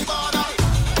cross the border.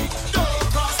 Don't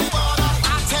cross the border.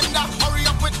 Attender, hurry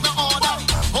up with the order.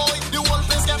 Boy, the whole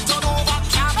place get turned over.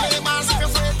 Can't play mass if you're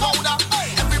afraid powder.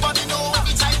 Everybody know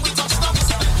every time we touch them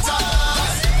splitters.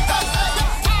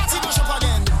 Party mash up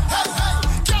again.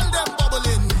 Girl them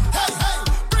bubbling.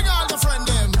 Bring all your friend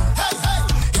them.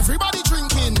 Everybody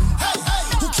drinking.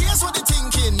 Who cares what they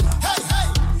thinking?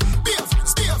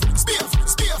 Spiff.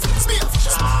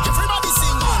 Everybody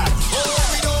singing. Oh,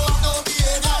 we don't have no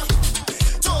behavior.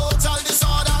 Total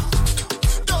disorder.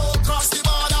 Don't cross the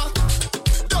border.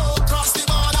 Don't cross the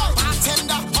border.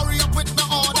 Bartender, hurry up with the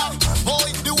order.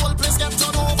 Boy, the whole place get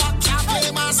turned over. Can't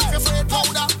play mass if you're afraid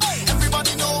powder.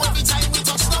 Everybody know every time we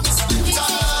touch them splitters.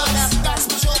 That's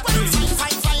my show.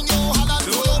 Fine, yo, holla,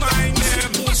 do mind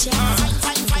them.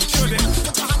 Fine, put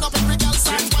your hand up, every girl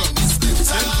start whining splitters.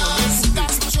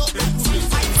 That's my show.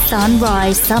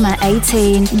 SunRyse Summer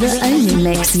 18, the only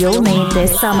mix you'll need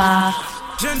this summer.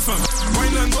 Jenfam,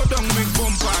 wine and go down, make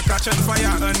bumper, catch and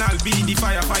fire, and I'll be the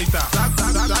firefighter.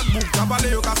 That book,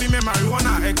 kabale yo kafi me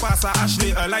marijuana, ek pasa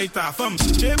Ashley a lighter. Fam,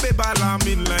 chebe bala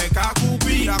min like a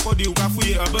kupi, akodi yo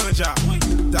kafuye a banja.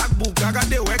 That book,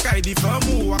 agade weka di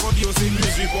famu, akodi yo say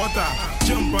news reporter.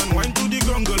 Jump and wine to the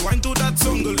grungle, wine to that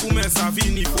sungle, ume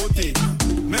savini fote.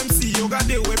 Même si yo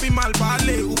gade wepi mal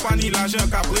parle, ou pani l'argent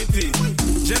ka prêté.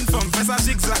 Jeune femme, fais ça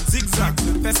zigzag,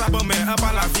 fais ça bon mais un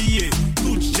pas la vie.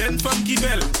 Toute jeune femme qui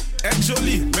belle, être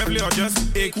jolie, même les just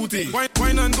écouter.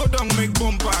 Wine and go down, make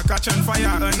bumper, catch and fire,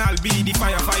 and I'll be the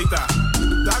firefighter.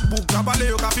 That book, kabale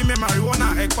yo kafi me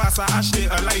marijuana, ek pasa Ashley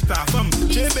a lighter. Femme,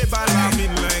 chebe bala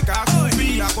min like a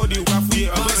kupi, akodi yo kafuye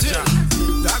a banja.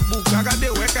 That book, agade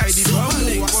weka di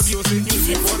famu, akodi yo say news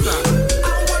reporter.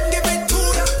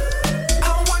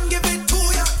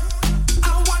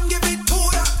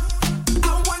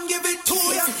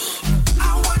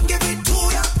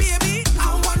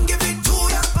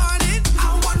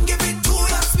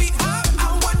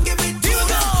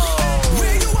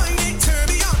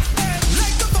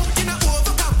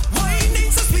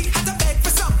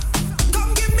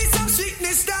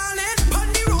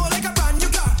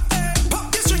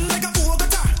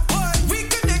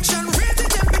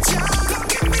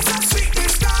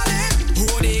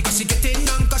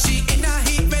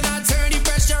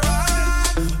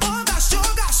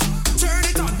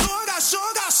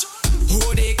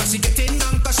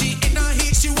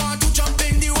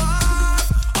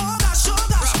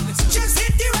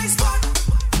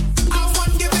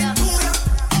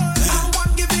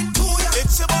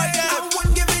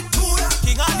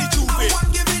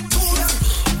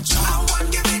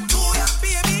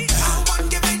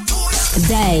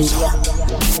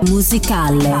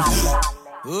 Musicale.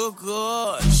 Oh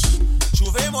gosh,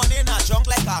 Juve money in a junk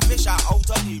like a fish out on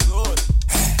the road.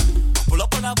 Pull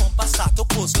up on a bumper, start to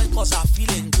post when cause I'm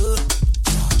feeling good.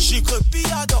 She could be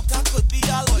a doctor, could be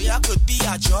a lawyer, could be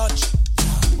a judge.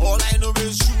 All I know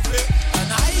is Juve,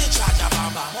 and I ain't charge of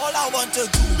bam bam. All I want to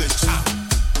do is chow.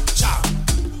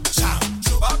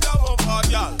 Juve up the bumper,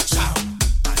 y'all. Chow.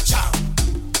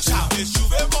 It's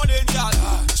Juve money, y'all.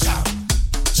 Chow.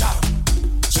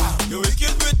 You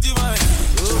wicked with the wine.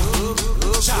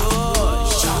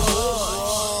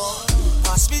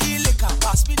 Pass me the liquor,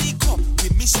 pass me the cup,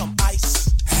 give me some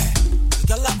ice. The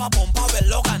girl have a bumper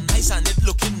well organized and it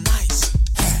looking nice.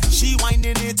 She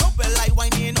winding it up, well I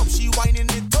winding up. She winding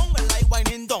it down, well I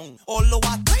winding down. All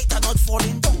over tight and not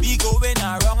falling down. We going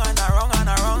around and around and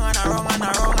around and around and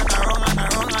around and around and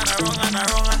around and around and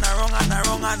around and around and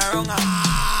around and around.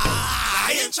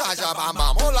 I ain't charge of bam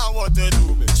bam. All I want to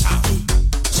do is chow,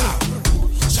 chow,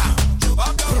 chow. You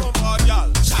back down on my girl.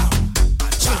 Chow,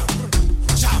 chow,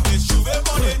 chow. It's you and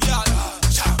money, girl.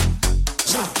 Chow,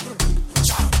 chow,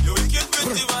 chow. You wicked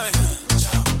with the man.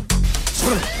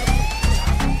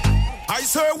 I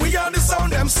swear we are the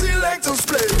sound them selectors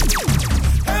play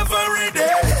every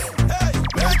day,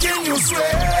 making you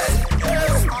sweat.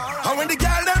 And when the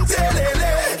girl them tell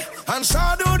it and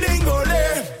shadow dingole,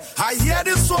 I hear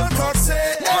this one God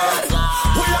say,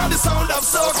 we are the sound of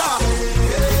soca,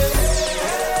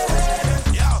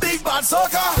 big bad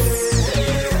soca,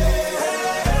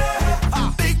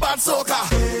 big bad soca,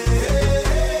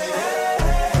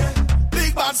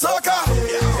 big bad soca.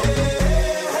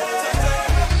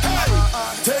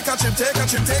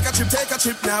 Take a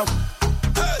chip now.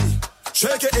 Hey.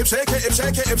 Shake it, shake it,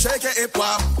 shake it, shake it,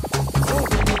 wow.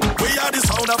 We are the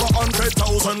sound of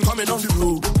 100,000 coming on the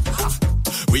road.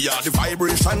 We are the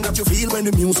vibration that you feel when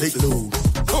the music loads.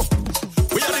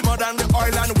 We are the mud and the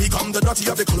oil and we come the dirty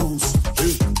of the clothes.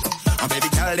 Hey. I baby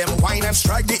tell them wine and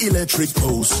strike the electric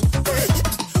pose. Hey.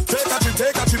 Take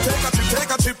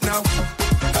a chip now.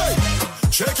 Hey.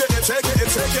 Shake it, shake it,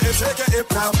 shake it, shake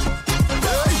it now.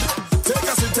 Hey.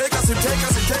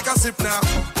 Take a sip now.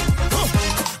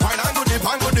 Wine and go dip,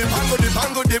 and go dip, and go dip,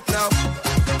 and go dip now.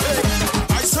 Hey.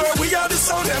 I swear we are the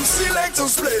sound them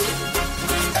selectors play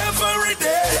every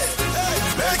day,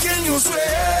 making you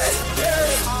sweat.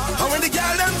 And when the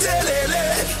girl them tell it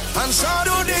and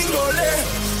shadow dingole,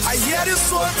 I hear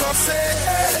this one God say,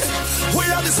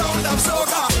 we are the sound of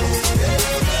soca,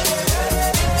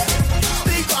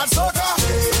 big bad soca,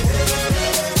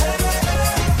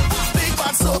 big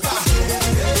bad soca.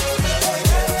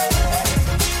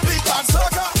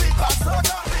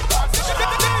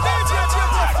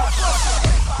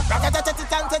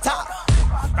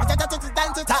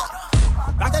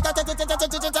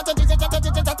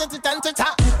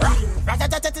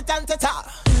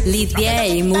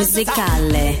 L'idea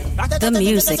musicale, the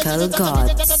musical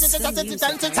gods.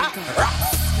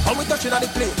 When we touching on the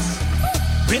place,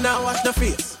 we now wash the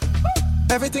face.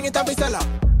 Everything it a be seller.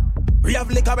 We have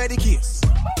liquor by the case.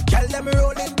 Girl them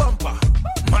rolling bumper,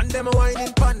 man them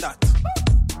whining pan that.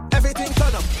 Everything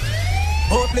turn up,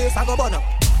 whole place I go burn up.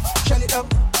 Shell it down,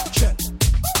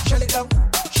 shell it down,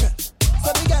 shell.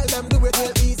 So the girl them do it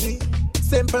real easy,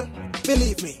 simple,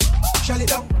 believe me. Shell it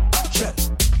down, shell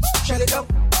it down,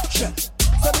 shell.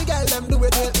 So the girl them do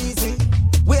it real easy.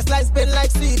 Waistline spin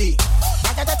like CD.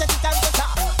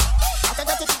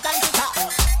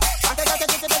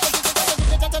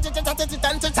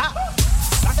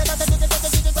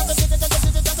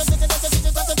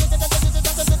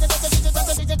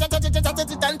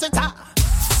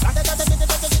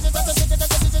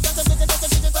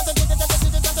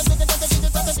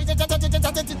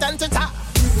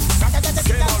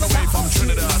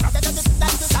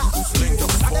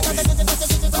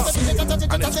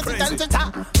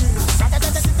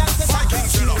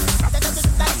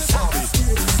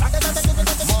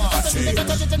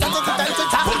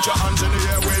 Put your hands in the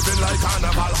air, waving like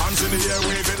carnival. Hands in the air,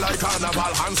 waving like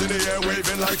carnival. Hands in the air,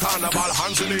 waving like carnival.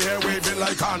 Hands in the air, waving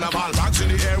like carnival. Rocks in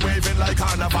the air, waving like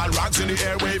carnival. Rocks in the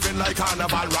air, waving like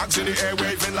carnival. Rocks in the air,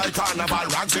 waving like carnival.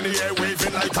 Rocks in the air,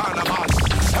 waving like carnival.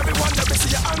 Everyone, let me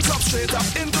see your hands up, straight up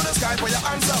into the sky. Put your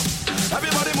hands up.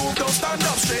 Everybody move, don't stand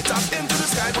up, straight up into the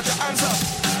sky. Put your hands up.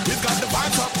 We've got the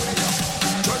vibes up, way up.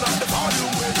 Turn up the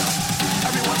volume, way up.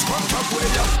 Everyone's crunk up, way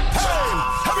up. Hey,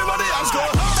 everybody, hands go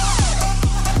up.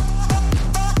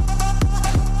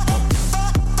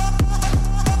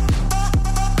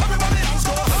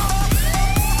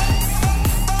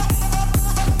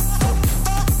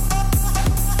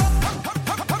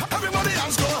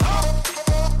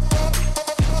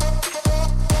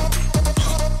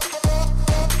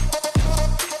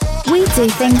 We do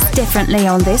things differently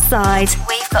on this side.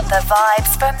 We've got the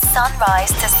vibes from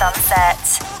sunrise to sunset.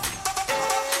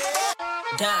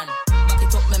 Dan, back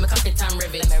it up, make me cock it and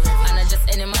rev it. And I just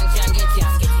any man can get it.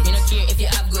 You don't care if you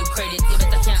have good credit. You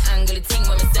better can't angle the thing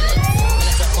when we sell it. When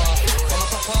I drop off, when I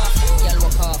pop off, y'all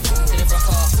walk off, till it rock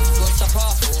off. Don't stop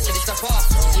off, till it stop off.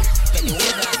 Make me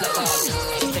wave that like off.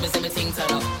 Tell me everything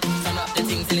turn up the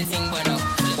thing till the thing burn up.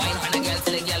 Wine on a girl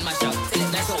till the girl mash up.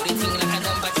 That's how the thing like a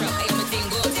dumper truck. Everything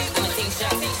good, everything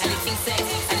sharp, and the thing set, and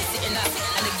it's sitting up,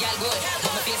 and the girl good.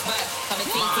 Put my face back, have me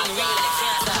think real, and it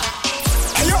can't stop.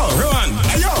 Ayo, run,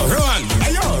 ayo, run,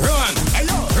 ayo, run,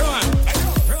 ayo, run, ayo,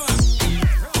 run.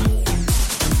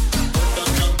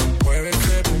 Where is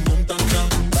it? Boom, boom, dum, dum.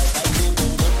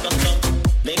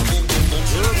 Make boom, boom, boom,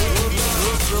 dum,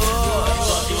 dum.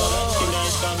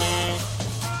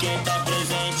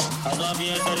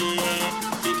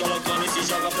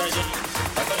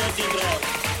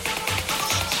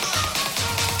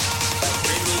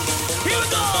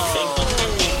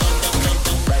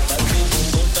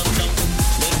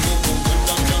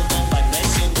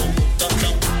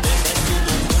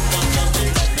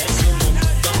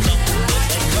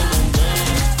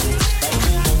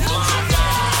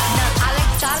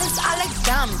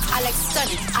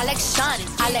 stunning, I like shining,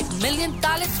 I like $1 million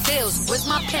deals. Where's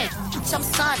my pen? I'm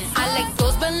signing. I like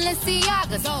those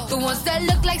Balenciagas, the ones that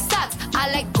look like socks.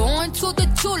 I like going to the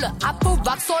Tula, I put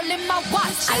rocks all in my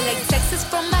watch. I like texts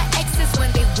from my exes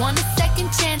when they want a second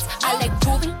chance. I like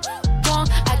proving wrong,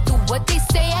 I do what they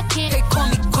say I can't. They call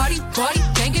me Cardi, Cardi,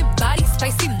 banging body,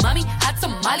 spicy mommy, hot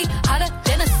tamale, hotter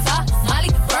than a Somali.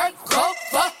 Virgo,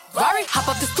 Ferrari, hop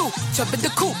up the stoop, jump in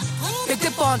the coupe, big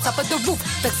dip on top of the roof,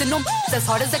 flexing them as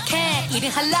hard as I can,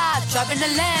 eating halal, driving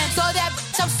a lamb. So that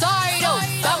bitch, I'm sorry though,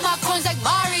 got my coins like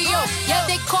Mario. Yeah,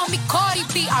 they call me Cardi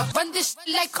B, I run this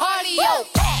shit like cardio.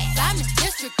 Diamond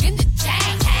district in the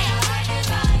chain,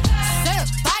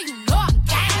 certified, you know I'm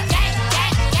gang, gang,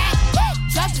 gang, gang.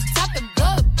 Drop the top and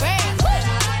blow the brand.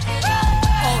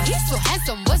 Oh, he's so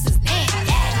handsome, what's his name?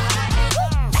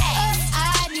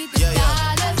 I need the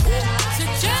dollars to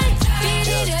change, beat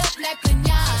it up like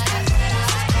pinata.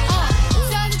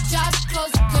 Turn the jobs,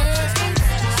 close the curtains.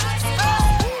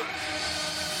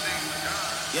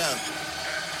 Yeah.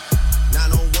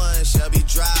 901 Shelby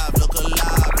Drive, look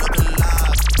alive, look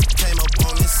alive. Came up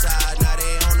on this side, now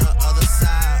they on the other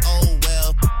side. Oh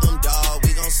well, them dog,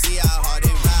 we gon' see how hard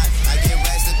they ride. I get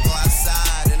racks to go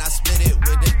outside, and I split it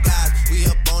with the guys. We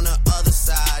up on the other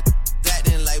side,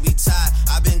 acting like we tied.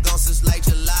 I've been gone since like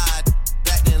July,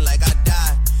 acting like I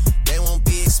died. They won't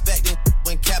be expecting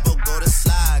when Capo go to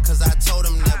slide, cause I told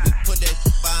them that we put that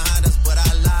behind us, but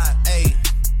I lied.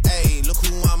 Hey, look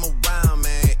who I'm around,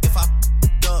 man. If I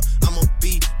up, I'ma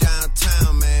be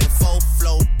downtown, man. Full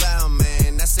flow bound,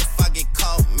 man. That's if I get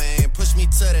caught, man. Push me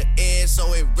to the edge,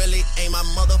 so it really ain't my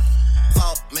mother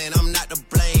fault, man. I'm not to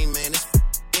blame, man. This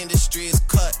industry is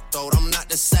cutthroat. I'm not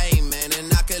the same, man.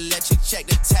 And I could let you check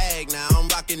the tag now. I'm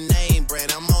rocking name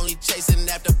brand. I'm only chasing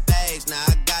after bags now.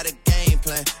 I got a game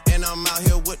plan, and I'm out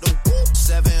here with the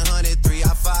 700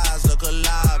 3i5s. Look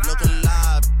alive, look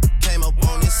alive. Came up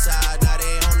on this side, now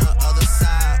they on the other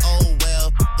side. Oh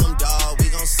well, them dog, we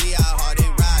gon' see how hard they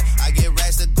ride. I get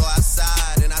racks to go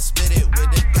outside, and I split it with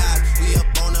the guys. We up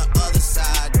on the other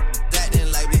side,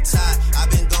 acting like we tied. I've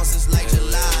been gone since like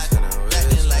July,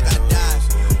 acting like I died.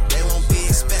 They won't be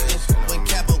expecting when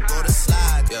Capo go to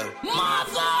slide. Yeah.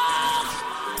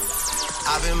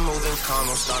 I've been moving calm,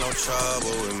 don't start no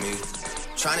trouble with me.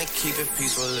 Trying to keep it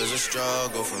peaceful is a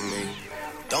struggle for me.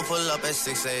 Don't pull up at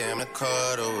 6 a.m. to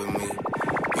cuddle with me.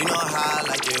 You know how I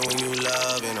like it when you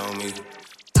loving on me.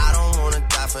 I don't wanna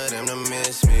die for them to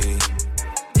miss me.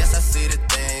 Yes, I see the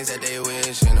things that they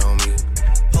wishing on me.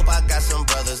 Hope I got some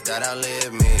brothers that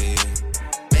outlive me.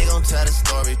 They gon' tell the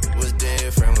story was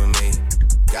different with me.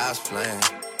 God's plan,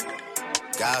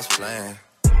 God's plan.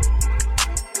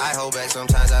 I hold back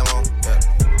sometimes I won't, yeah.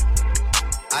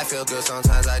 I feel good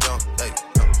sometimes I don't, hey,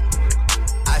 no.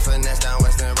 I finesse down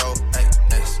Western Road, hey,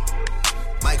 next.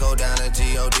 Might go down to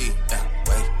G.O.D., yeah,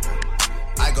 wait.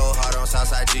 I go hard on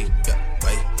Southside G, yeah,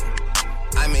 wait.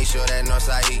 I make sure that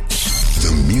Northside E.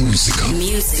 The musical.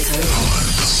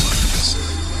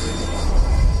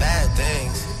 Bad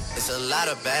things, it's a lot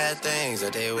of bad things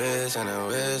that they wish and they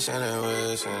wish and they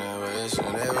wish and they wish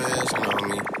and they wish on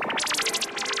me.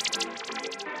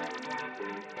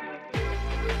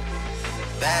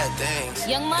 Bad things.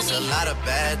 Young Money. It's a lot of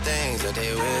bad things that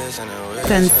they wish and they wish.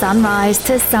 From sunrise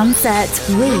to sunset,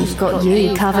 we've got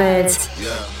you covered.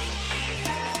 Yeah.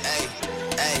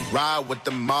 Hey. Ride with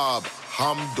the mob,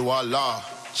 Hamdulillah.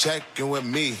 Check in with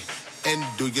me and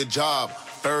do your job.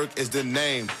 Berg is the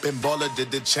name. Ben Baller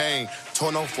did the chain.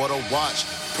 Tono for the watch.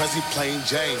 Prezi plain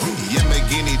Jane.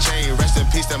 Yamagini chain. Rest in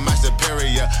peace to my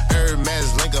superior.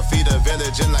 Hermes Linka feed a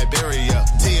village in Liberia.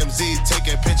 TMZ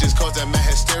taking pictures causing my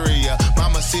hysteria.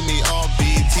 Mama see me on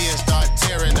BT and start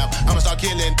tearing up. I'ma start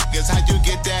killing niggas. How you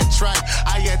get that tripe?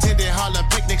 I attended Harlem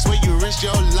picnics where you risk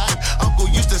your life. Uncle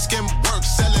used to skim work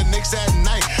selling nicks at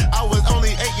night. I was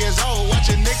only 8 years old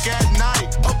watching Nick at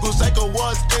night. Uncle Psycho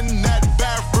was in that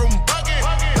bathroom bucket.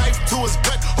 Knife to his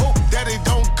gut. Hope daddy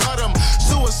don't cut him.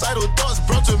 Suicidal thoughts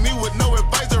brought to me with no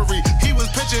advisory. He was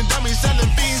pitching dummies, selling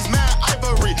fiends, mad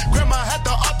ivory. Grandma had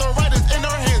the arthritis in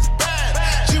her hands, bad.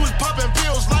 She was popping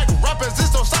pills like rappers in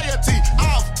society.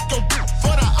 I'll go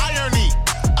for the irony.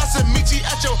 I said meet you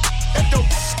at your if you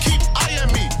keep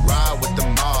eyeing me. Ride with the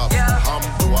mob,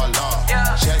 Hamdulillah.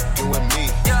 Check you and me,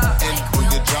 and do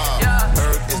your job.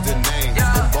 Berg is the name,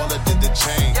 the baller did the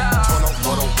chain. Torn up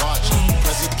for the watch,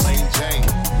 Prezi plain Jane.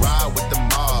 Ride with the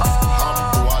mob,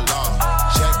 Hamdulillah.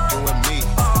 Check you and me,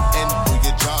 and do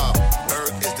your job.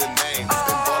 Berg is the name,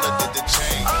 the baller did the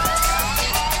chain.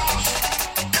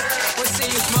 We'll see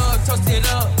you smug, toast it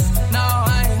up. No,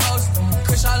 I ain't hosting.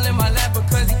 Kush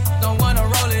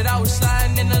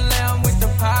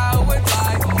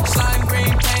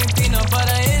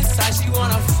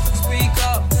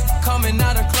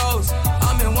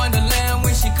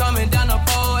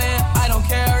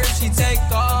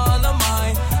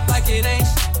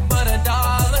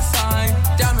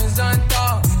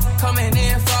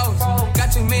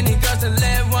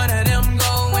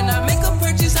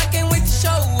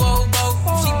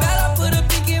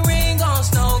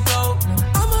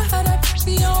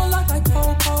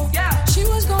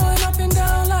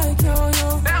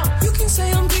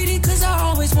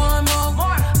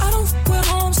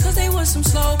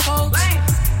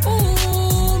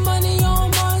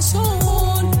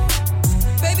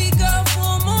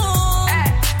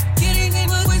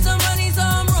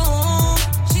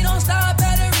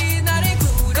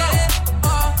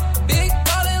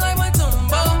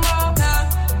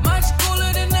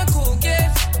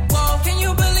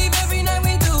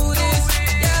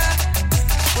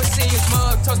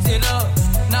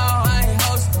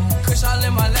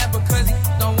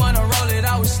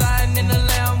was sliding in the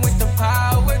lamb with the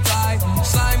power drive.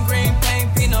 Slime green paint,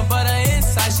 peanut butter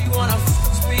inside. She wanna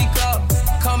speak up,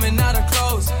 coming out of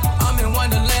clothes. I'm in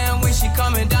Wonderland when she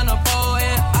coming down the pole.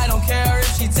 And I don't care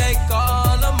if she take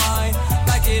all of mine,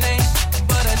 like it ain't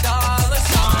but $1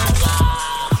 sign.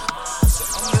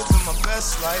 I'm living my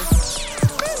best life.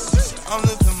 I'm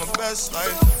living my best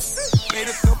life. Made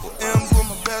a couple M's with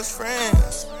my best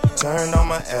friends. Turned all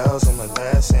my L's in the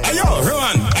lessons. Ayo,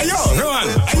 run! Ayo, run!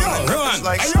 Ayo, run!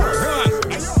 Like Ayo, run!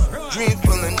 dreams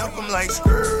pulling up, I'm like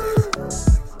skirt.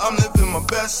 I'm living my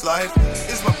best life.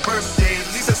 It's my birthday, at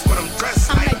least that's what I'm dressed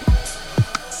like.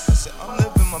 I said I'm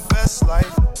living my best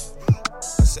life.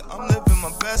 I said I'm living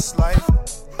my best life.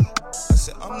 I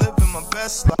said I'm living my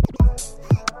best life.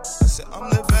 I said I'm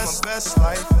living my best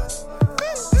life. I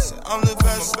said I'm living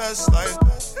my best life.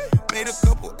 Made a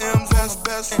couple M's as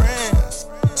best friends.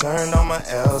 Turned all my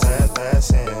L's at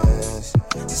lessons.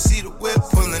 You see the whip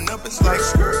pulling up, it's like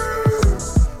skirt.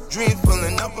 Dreams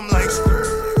pulling up, I'm like skirt.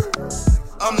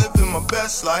 I'm living my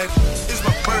best life. It's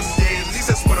my birthday, at least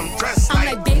that's what I'm dressed like.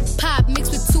 I'm like Big Pop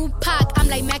mixed with Tupac. I'm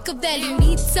like Machiavelli.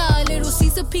 Pizza, Little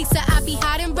Caesar pizza. I be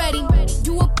hot and ready.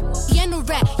 You a and a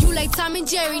rat. You like Tom and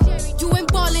Jerry. You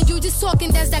ain't ballin', you just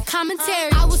talking. That's that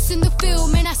commentary. I was in the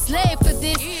field, man. I slaved for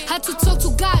this. Had to talk to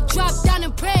God, drop down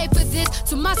and pray for this.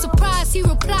 To my surprise, he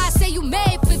replied, say you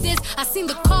made for this. I seen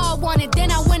the car wanted,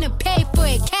 then I went and paid for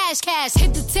it. Cash, cash.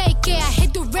 Hit the take care, I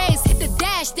hit the raise, hit the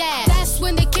dash, dash. That's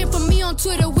when they came for me on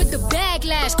Twitter with the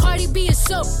backlash. Cardi B is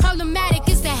so problematic,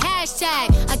 it's the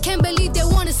hashtag. I can't believe they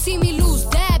wanna see me lose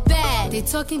that bad. They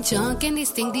talking junk and they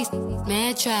think these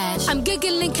mad trash. I'm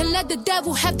giggling, can let the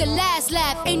devil have the last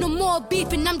laugh. Ain't no more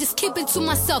beefing, I'm just keeping to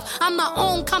myself. I'm my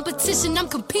own competition, I'm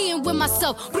competing with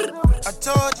myself. I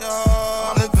told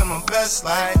y'all I'm living my best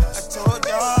life. I told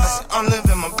y'all I said I'm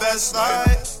living my best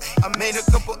life. I made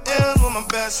a couple L's with my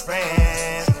best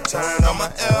friends. Turned all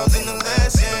my L's into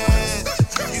lessons.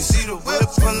 You see the whip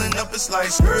pulling up, it's like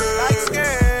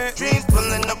skirt. Dreams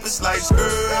pulling up, it's like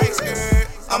skirt.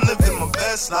 I'm living my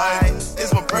best life.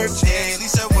 It's my birthday, at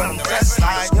least that's what I'm dressed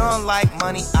like. You don't like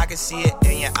money, I can see it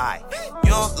in your eye. You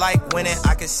don't like winning,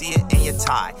 I can see it in your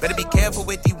tie. Better be careful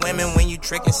with these women when you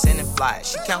trick and send and fly.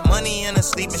 She count money in her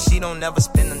sleep and she don't never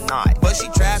spend the night. But she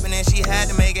trapping and she had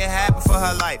to make it happen for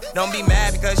her life. Don't be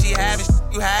mad because she having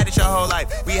you had it your whole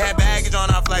life. We had baggage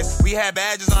on our flights, we had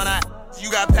badges on our. You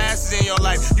got passes in your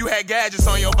life, you had gadgets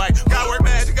on your bike. Got work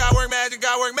magic, got work magic,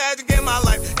 got work magic in my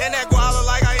life. And that guala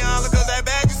like Ayala, cause that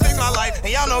bag just fix my life.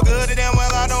 And y'all know good and damn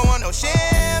well I don't want no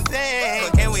champagne.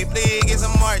 But can we please get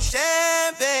some more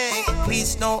champagne?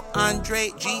 Please no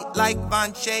Andre, G like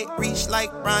Bonche, reach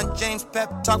like Ron James,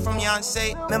 pep talk from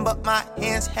Beyonce. Remember my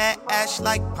hands had ash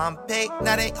like Pompeii.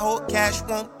 Now they hold cash,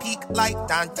 won't peak like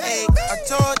Dante. I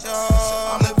told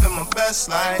y'all I'm living my best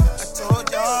life. I told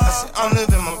y'all I said I'm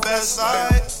living my best life.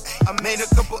 I made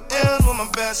a couple L's with my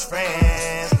best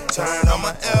friends. Turned all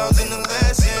my L's into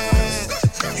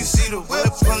lessons. You see the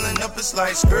whip pulling up, it's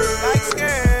like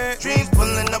skirt. Dreams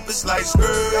pulling up, it's like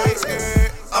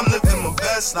skirt. I'm living my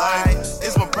best life.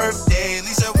 It's my birthday, at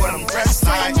least that's what I'm dressed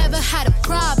like. I never had a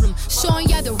problem showing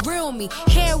y'all the real me.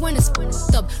 Hair when it's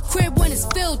up, crib when it's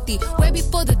filthy. Way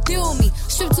before the deal me,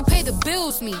 strip to pay the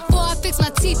bills me. Before I fix my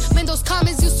teeth, man, those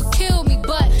comments used to kill me.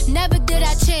 But never did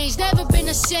I change, never been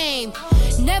ashamed.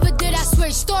 Never did I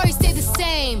switch, stories stay the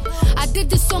same. I did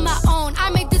this on my own, I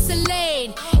made this a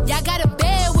lane. Y'all gotta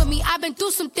bear with me, I've been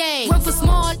through some things. Went from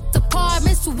small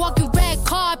apartments to walking red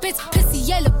carpets, pissy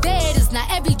elevators, now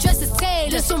every dress is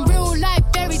tailored. This some real life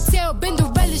fairy tale, been the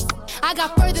relish. I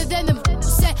got further than the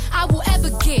said I will ever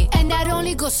get. And that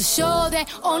only goes to show that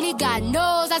only God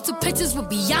knows. I took pictures with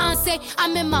Beyonce,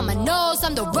 I'm in Mama knows.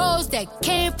 I'm the rose that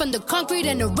came from the concrete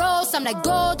and the rose. I'm like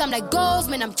gold,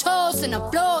 man, I'm chosen, I'm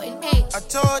floating, hey. I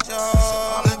told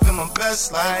y'all I'm living my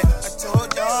best life. I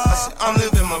told y'all I said I'm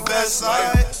living my best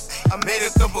life. I made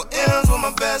a couple M's with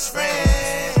my best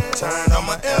friend. Turned all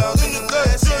my L's into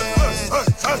lessons.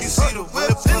 You see the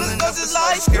whip pulling up, it's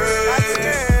like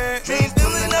skirt. Dreams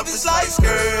pulling up, it's like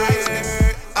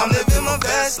skirt. I'm living my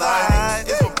best life.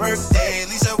 It's my birthday, at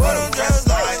least that's what I'm dressed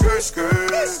like.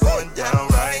 Skirt, going down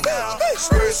right now.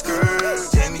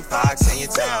 Skirt, Jamie Foxx in your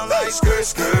town like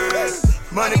skirt.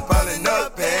 Money piling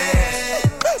up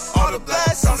and all the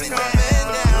blacks on me coming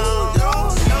down.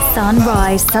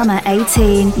 SunRyse Summer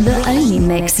 18, the only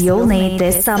mix you'll need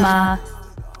this summer.